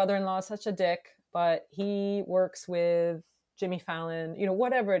 my brother-in-law is such a dick, but he works with Jimmy Fallon, you know,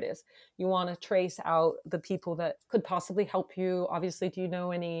 whatever it is. You want to trace out the people that could possibly help you. Obviously, do you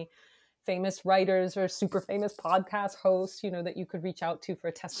know any famous writers or super famous podcast hosts, you know, that you could reach out to for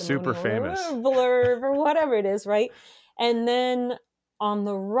a testimonial Super famous blurb or whatever it is, right? And then on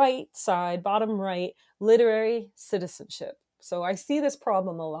the right side, bottom right, literary citizenship. So I see this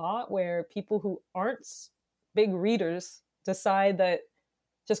problem a lot where people who aren't big readers decide that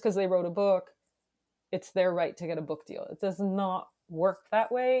just because they wrote a book, it's their right to get a book deal. It does not work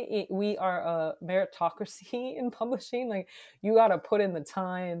that way. We are a meritocracy in publishing. Like, you got to put in the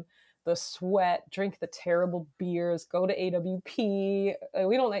time, the sweat, drink the terrible beers, go to AWP.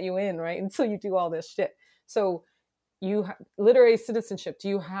 We don't let you in, right? Until you do all this shit. So literary citizenship. Do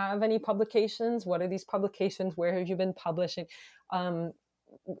you have any publications? What are these publications? Where have you been publishing?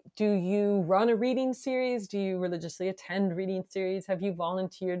 Do you run a reading series? Do you religiously attend reading series? Have you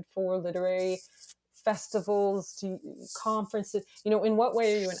volunteered for literary festivals, conferences? You know, in what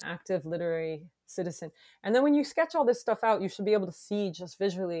way are you an active literary citizen? And then when you sketch all this stuff out, you should be able to see just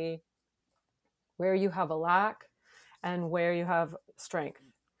visually where you have a lack and where you have strength.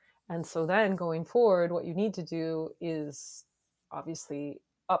 And so then going forward, what you need to do is obviously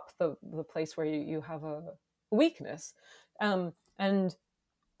up the place where you have a weakness. And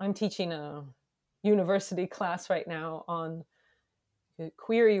I'm teaching a university class right now on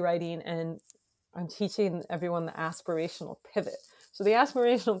query writing, and I'm teaching everyone the aspirational pivot. So the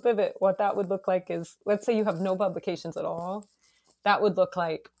aspirational pivot, what that would look like is, let's say you have no publications at all. That would look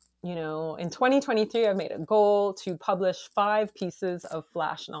like, in 2023, I've made a goal to publish 5 pieces of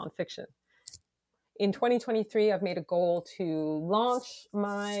flash nonfiction. In 2023, I've made a goal to launch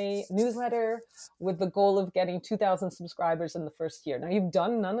my newsletter with the goal of getting 2,000 subscribers in the first year. Now, you've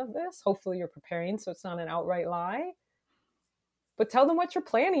done none of this. Hopefully you're preparing, so it's not an outright lie. But tell them what you're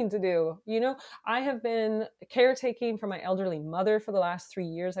planning to do. I have been caretaking for my elderly mother for the last 3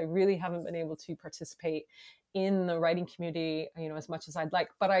 years. I really haven't been able to participate in the writing community, as much as I'd like.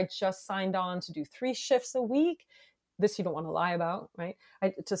 But I just signed on to do 3 shifts a week. This you don't want to lie about, right?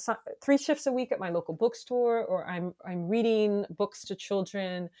 3 shifts a week at my local bookstore, or I'm reading books to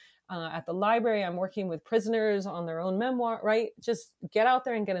children at the library. I'm working with prisoners on their own memoir, right? Just get out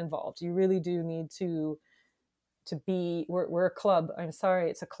there and get involved. You really do need to be, we're a club. I'm sorry,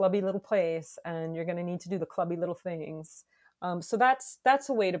 it's a clubby little place, and you're going to need to do the clubby little things. So that's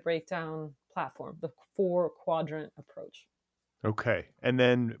a way to break down platform, the 4-quadrant approach. Okay. And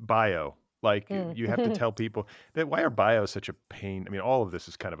then bio, like you have to tell people that, why are bios such a pain? I mean, all of this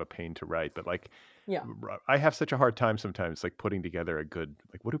is kind of a pain to write, but Yeah. I have such a hard time sometimes, putting together a good,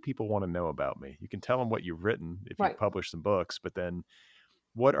 what do people want to know about me? You can tell them what you've written if you've published some books, but then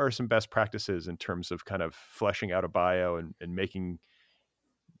what are some best practices in terms of kind of fleshing out a bio and making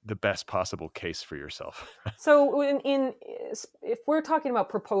the best possible case for yourself? So if we're talking about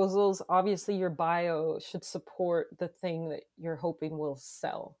proposals, obviously your bio should support the thing that you're hoping will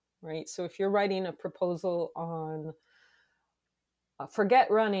sell, right? So if you're writing a proposal on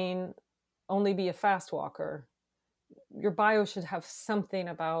forget running, only be a fast walker, your bio should have something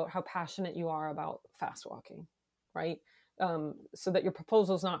about how passionate you are about fast walking, right? So that your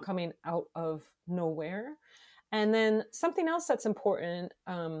proposal is not coming out of nowhere. And then something else that's important,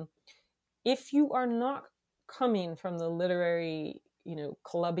 if you are not coming from the literary,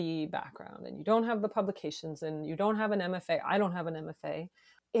 clubby background, and you don't have the publications, and you don't have an MFA, I don't have an MFA,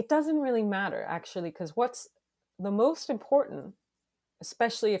 it doesn't really matter, actually, because what's the most important,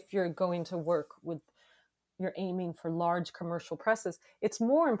 especially if you're going to work with, you're aiming for large commercial presses, it's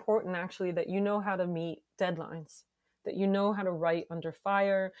more important, actually, that you know how to meet deadlines, that you know how to write under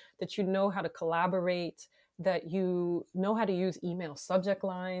fire, that you know how to collaborate, that you know how to use email subject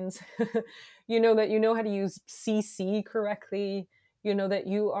lines, that you know how to use CC correctly, that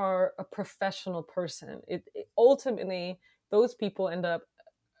you are a professional person. Ultimately, those people end up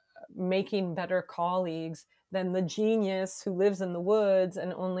making better colleagues than the genius who lives in the woods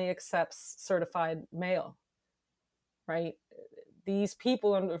and only accepts certified mail, right? These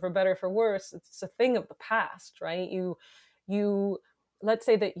people, for better or for worse, it's a thing of the past, right? You let's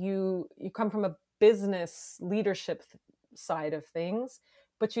say that you come from a business leadership side of things,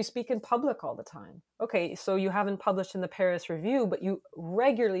 but you speak in public all the time. Okay, so you haven't published in the Paris Review, but you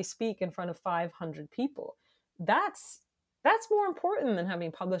regularly speak in front of 500 people. That's more important than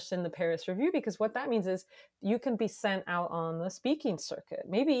having published in the Paris Review, because what that means is you can be sent out on the speaking circuit.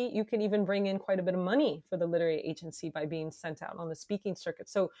 Maybe you can even bring in quite a bit of money for the literary agency by being sent out on the speaking circuit.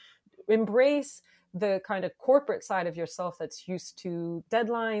 So embrace the kind of corporate side of yourself that's used to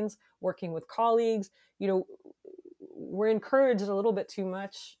deadlines, working with colleagues. We're encouraged a little bit too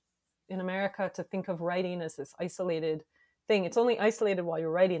much in America to think of writing as this isolated thing. It's only isolated while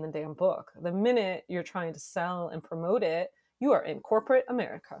you're writing the damn book. The minute you're trying to sell and promote it, you are in corporate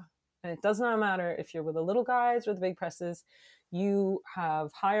America. And it does not matter if you're with the little guys or the big presses. You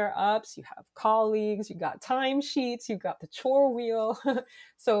have higher ups, you have colleagues, you got timesheets, you got the chore wheel.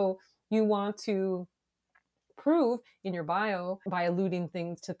 So you want to prove in your bio by alluding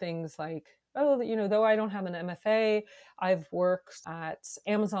to things like, though I don't have an MFA, I've worked at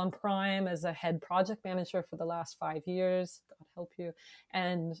Amazon Prime as a head project manager for the last 5 years, God help you,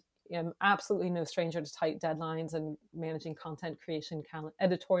 and am absolutely no stranger to tight deadlines and managing content creation,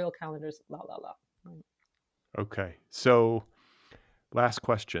 editorial calendars, la, la, la. Okay. So last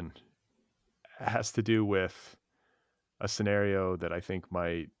question has to do with a scenario that I think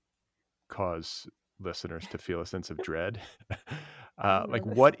might cause listeners to feel a sense of dread.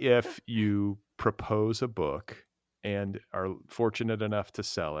 What if you propose a book and are fortunate enough to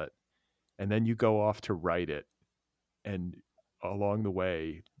sell it, and then you go off to write it, and along the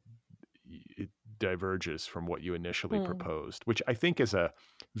way it diverges from what you initially proposed, which I think is a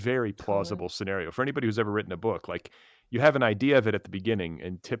very plausible scenario for anybody who's ever written a book. Like, you have an idea of it at the beginning,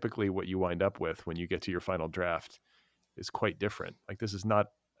 and typically what you wind up with when you get to your final draft is quite different. Like, this is not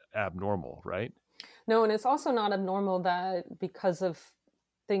abnormal, right? No, and it's also not abnormal that because of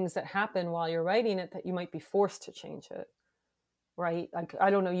things that happen while you're writing it, that you might be forced to change it, right? Like, I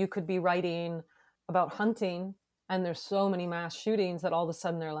don't know, you could be writing about hunting and there's so many mass shootings that all of a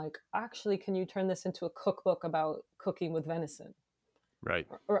sudden they're like, actually, can you turn this into a cookbook about cooking with venison? Right.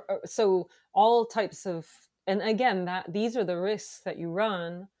 So all types of, and again, that these are the risks that you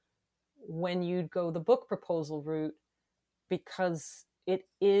run when you go the book proposal route, because it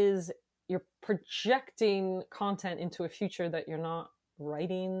is, you're projecting content into a future that you're not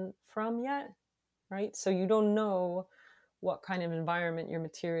writing from yet, right? So you don't know what kind of environment your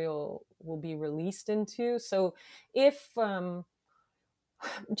material will be released into. So if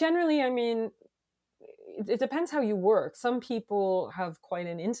generally, I mean, it depends how you work. Some people have quite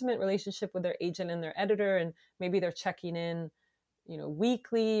an intimate relationship with their agent and their editor, and maybe they're checking in, you know,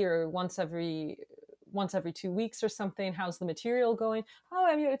 weekly or once every 2 weeks or something. How's the material going? Oh,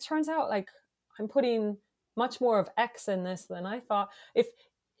 I mean, it turns out like I'm putting much more of X in this than I thought.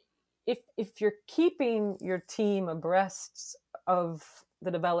 If you're keeping your team abreast of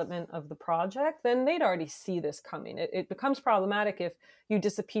the development of the project, then they'd already see this coming. It becomes problematic if you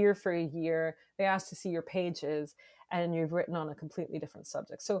disappear for a year, they ask to see your pages, and you've written on a completely different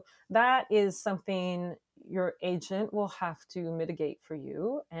subject. So that is something your agent will have to mitigate for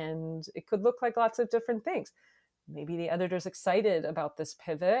you. And it could look like lots of different things. Maybe the editor's excited about this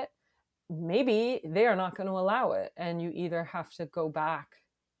pivot. Maybe they are not going to allow it. And you either have to go back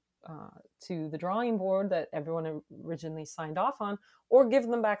to the drawing board that everyone originally signed off on, or give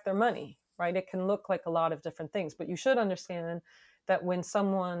them back their money, right? It can look like a lot of different things, but you should understand that when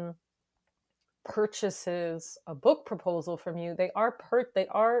someone purchases a book proposal from you, they are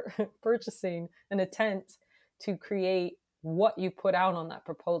purchasing an intent to create what you put out on that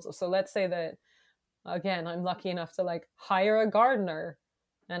proposal. So let's say that, again, I'm lucky enough to like hire a gardener,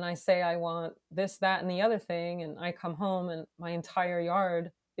 and I say I want this, that, and the other thing, and I come home and my entire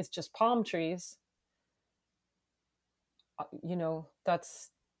yard is just palm trees. You know, that's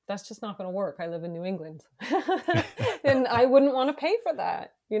just not going to work. I live in New England, and I wouldn't want to pay for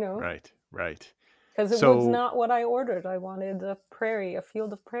that, you know. Right. Because it was not what I ordered. I wanted a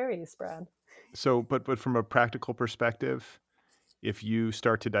field of prairies, Brad. So, but from a practical perspective, if you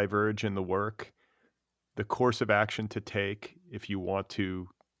start to diverge in the work, the course of action to take if you want to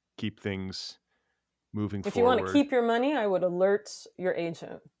keep things moving if forward. You want to keep your money, I would alert your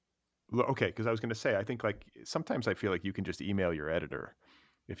agent. Okay, because I was going to say, I think like sometimes I feel like you can just email your editor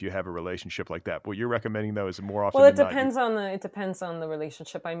if you have a relationship like that. What you're recommending though is more often than not. It depends on the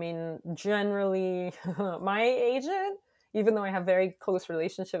relationship. I mean, generally, my agent, even though I have very close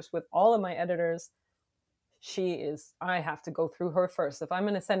relationships with all of my editors, I have to go through her first. If I'm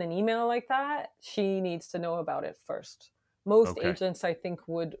going to send an email like that, she needs to know about it first. Most agents, I think,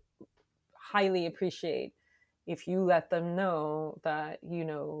 would highly appreciate if you let them know that, you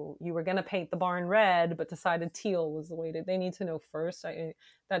know, you were going to paint the barn red, but decided teal was the way they need to know first.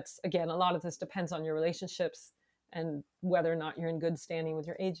 That's, again, a lot of this depends on your relationships and whether or not you're in good standing with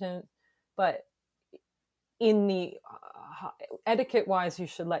your agent. But in the etiquette wise, you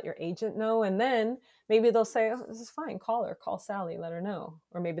should let your agent know. And then maybe they'll say, oh, this is fine. Call Sally, let her know.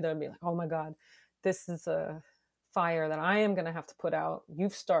 Or maybe they'll be like, oh my God, this is a fire that I am going to have to put out.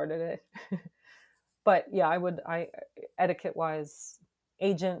 You've started it. But yeah, etiquette wise,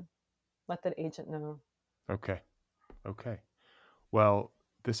 agent, let that agent know. Okay. Well,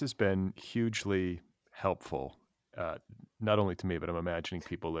 this has been hugely helpful, not only to me, but I'm imagining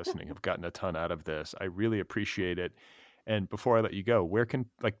people listening have gotten a ton out of this. I really appreciate it. And before I let you go, where can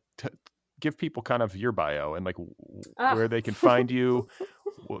give people kind of your bio and like where they can find you,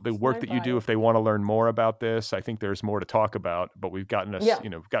 the work that you do if they want to learn more about this. I think there's more to talk about, but we've gotten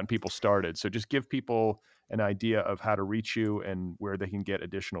gotten people started. So just give people an idea of how to reach you and where they can get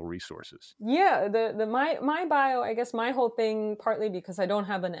additional resources. Yeah, my bio, I guess my whole thing, partly because I don't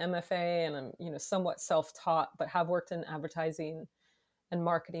have an MFA and I'm, you know, somewhat self-taught, but have worked in advertising and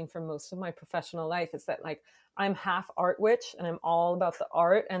marketing for most of my professional life, is that like I'm half art witch and I'm all about the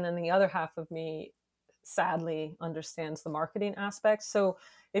art, and then the other half of me sadly understands the marketing aspect. So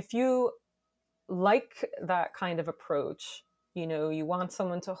if you like that kind of approach, you know, you want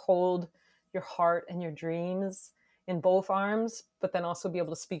someone to hold your heart and your dreams in both arms, but then also be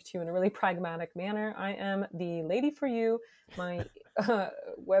able to speak to you in a really pragmatic manner, I am the lady for you. My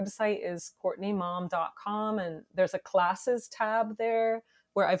website is CourtneyMom.com, and there's a classes tab there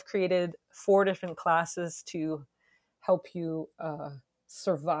where I've created 4 different classes to help you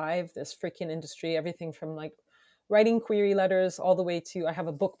survive this freaking industry. Everything from like writing query letters all the way to, I have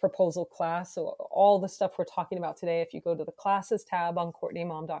a book proposal class. So all the stuff we're talking about today, if you go to the classes tab on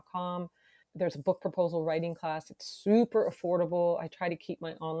CourtneyMom.com, There's a book proposal writing class. It's super affordable. I try to keep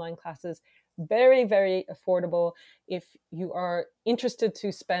my online classes very, very affordable. If you are interested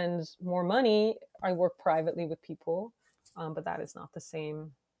to spend more money, I work privately with people, but that is not the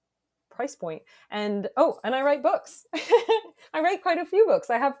same price point. And I write books. I write quite a few books.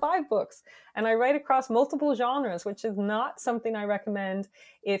 I have 5 books, and I write across multiple genres, which is not something I recommend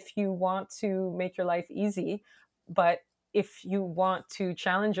if you want to make your life easy. But if you want to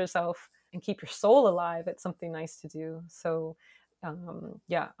challenge yourself and keep your soul alive, it's something nice to do. So if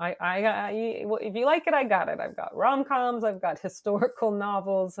you like it, I got it. I've got rom-coms, I've got historical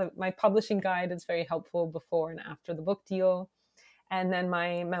novels. My publishing guide is very helpful before and after the book deal. And then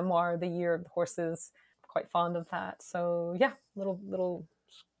my memoir, The Year of the Horses, quite fond of that. So yeah, little,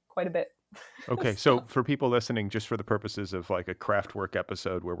 quite a bit. Okay, so for people listening, just for the purposes of like a craft work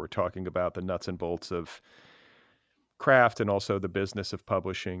episode where we're talking about the nuts and bolts of craft and also the business of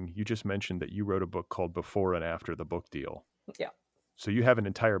publishing, you just mentioned that you wrote a book called Before and After the Book Deal. Yeah. So you have an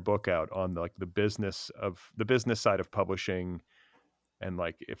entire book out on the business side of publishing, and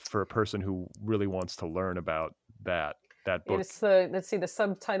like if for a person who really wants to learn about that book. It's the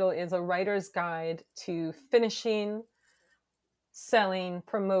subtitle is A Writer's Guide to Finishing, Selling,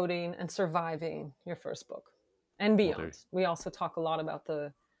 Promoting, and Surviving Your First Book and beyond. We also talk a lot about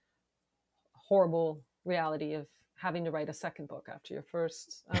the horrible reality of having to write a second book after your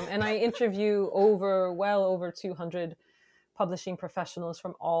first. And I interview well over 200 publishing professionals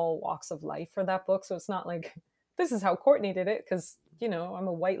from all walks of life for that book. So it's not like this is how Courtney did it, because I'm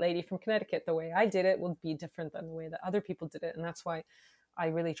a white lady from Connecticut. The way I did it will be different than the way that other people did it. And that's why I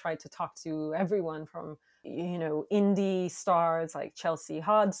really tried to talk to everyone from, indie stars like Chelsea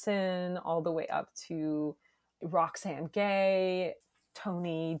Hodson, all the way up to Roxane Gay,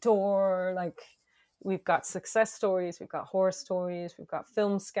 Tony Doerr. Like, we've got success stories, we've got horror stories, we've got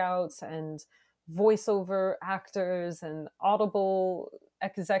film scouts and voiceover actors and Audible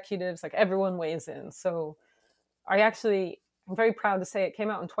executives. Like, everyone weighs in. So I'm very proud to say it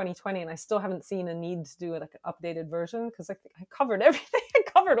came out in 2020, and I still haven't seen a need to do an updated version, because I covered everything. I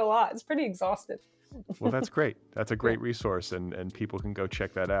covered a lot. It's pretty exhaustive. Well, that's great. That's a great resource, and people can go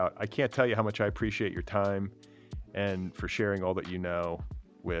check that out. I can't tell you how much I appreciate your time and for sharing all that you know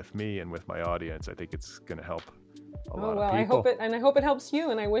with me and with my audience. I think it's going to help a lot of people. I hope it helps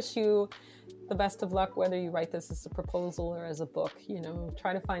you, and I wish you the best of luck, whether you write this as a proposal or as a book.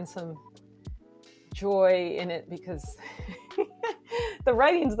 Try to find some joy in it, because the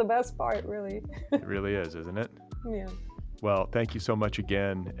writing's the best part, really. It really is, isn't it? Yeah. Well, thank you so much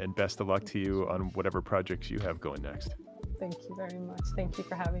again, and best of luck to you on whatever projects you have going next. Thank you very much. Thank you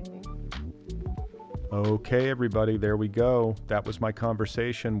for having me. Okay, everybody, there we go. That was my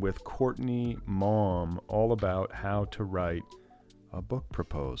conversation with Courtney Maum, all about how to write a book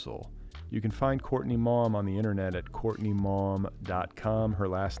proposal. You can find Courtney Maum on the internet at CourtneyMaum.com. Her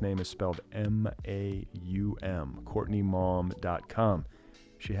last name is spelled M-A-U-M, CourtneyMaum.com.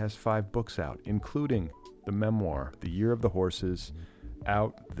 She has 5 books out, including the memoir, The Year of the Horses,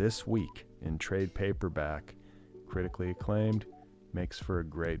 out this week in trade paperback. Critically acclaimed, makes for a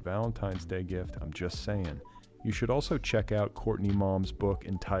great Valentine's Day gift. I'm just saying. You should also check out Courtney Maum's book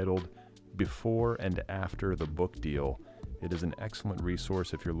entitled Before and After the Book Deal. It is an excellent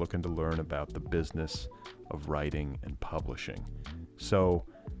resource if you're looking to learn about the business of writing and publishing. So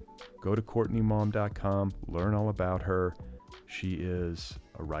go to CourtneyMaum.com, learn all about her. She is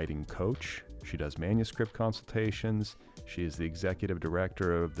a writing coach. She does manuscript consultations. She is the executive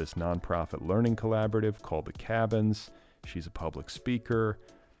director of this nonprofit learning collaborative called The Cabins. She's a public speaker.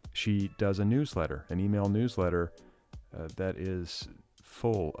 She does a newsletter, an email newsletter that is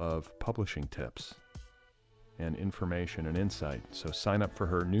full of publishing tips and information and insight. So sign up for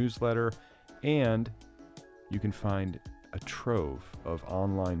her newsletter, and you can find a trove of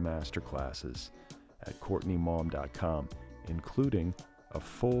online masterclasses at CourtneyMaum.com, including a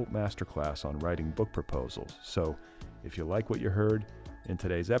full masterclass on writing book proposals. So if you like what you heard in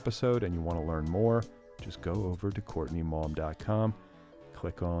today's episode and you want to learn more, just go over to CourtneyMaum.com,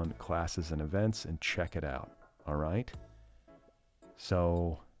 click on classes and events, and check it out. All right?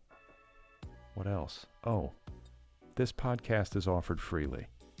 So what else? Oh, this podcast is offered freely.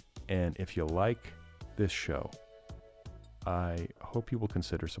 And if you like this show, I hope you will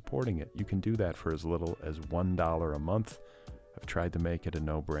consider supporting it. You can do that for as little as $1 a month. I've tried to make it a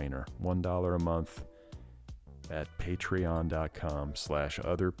no-brainer. $1 a month at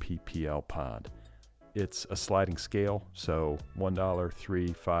patreon.com/otherpplpod. It's a sliding scale, so $1,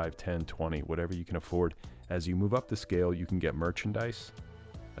 $3, $5, $10, $20, whatever you can afford. As you move up the scale, you can get merchandise,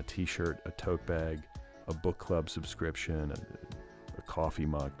 a t-shirt, a tote bag, a book club subscription, a coffee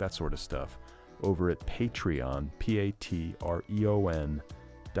mug, that sort of stuff, over at Patreon,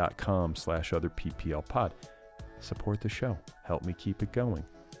 patreon.com/otherpplpod. Support the show. Help me keep it going.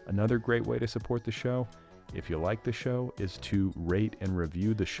 Another great way to support the show, if you like the show, is to rate and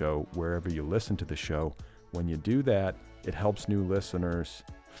review the show wherever you listen to the show. When you do that, it helps new listeners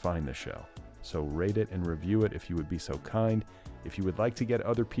find the show. So rate it and review it if you would be so kind. If you would like to get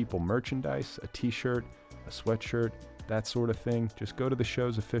Other People merchandise, a t-shirt, a sweatshirt, that sort of thing, just go to the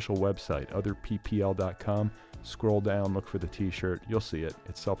show's official website, otherppl.com. Scroll down, look for the t-shirt. You'll see it.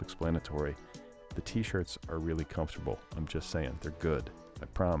 It's self-explanatory. The t-shirts are really comfortable. I'm just saying, they're good. I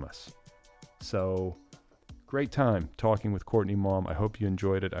promise. So, great time talking with Courtney Malm. I hope you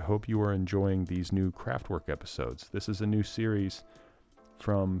enjoyed it. I hope you are enjoying these new Craftwork episodes. This is a new series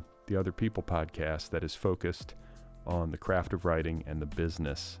from the Other People podcast that is focused on the craft of writing and the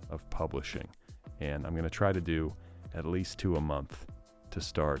business of publishing. And I'm going to try to do at least 2 a month to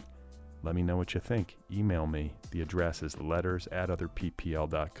start. Let me know what you think. Email me. The address is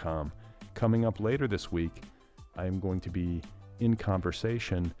letters@otherppl.com. Coming up later this week, I am going to be in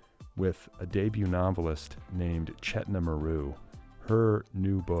conversation with a debut novelist named Chetna Maru. Her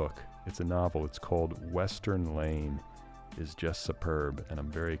new book, it's a novel, it's called Western Lane, is just superb, and I'm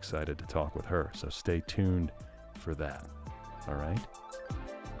very excited to talk with her. So stay tuned for that. All right?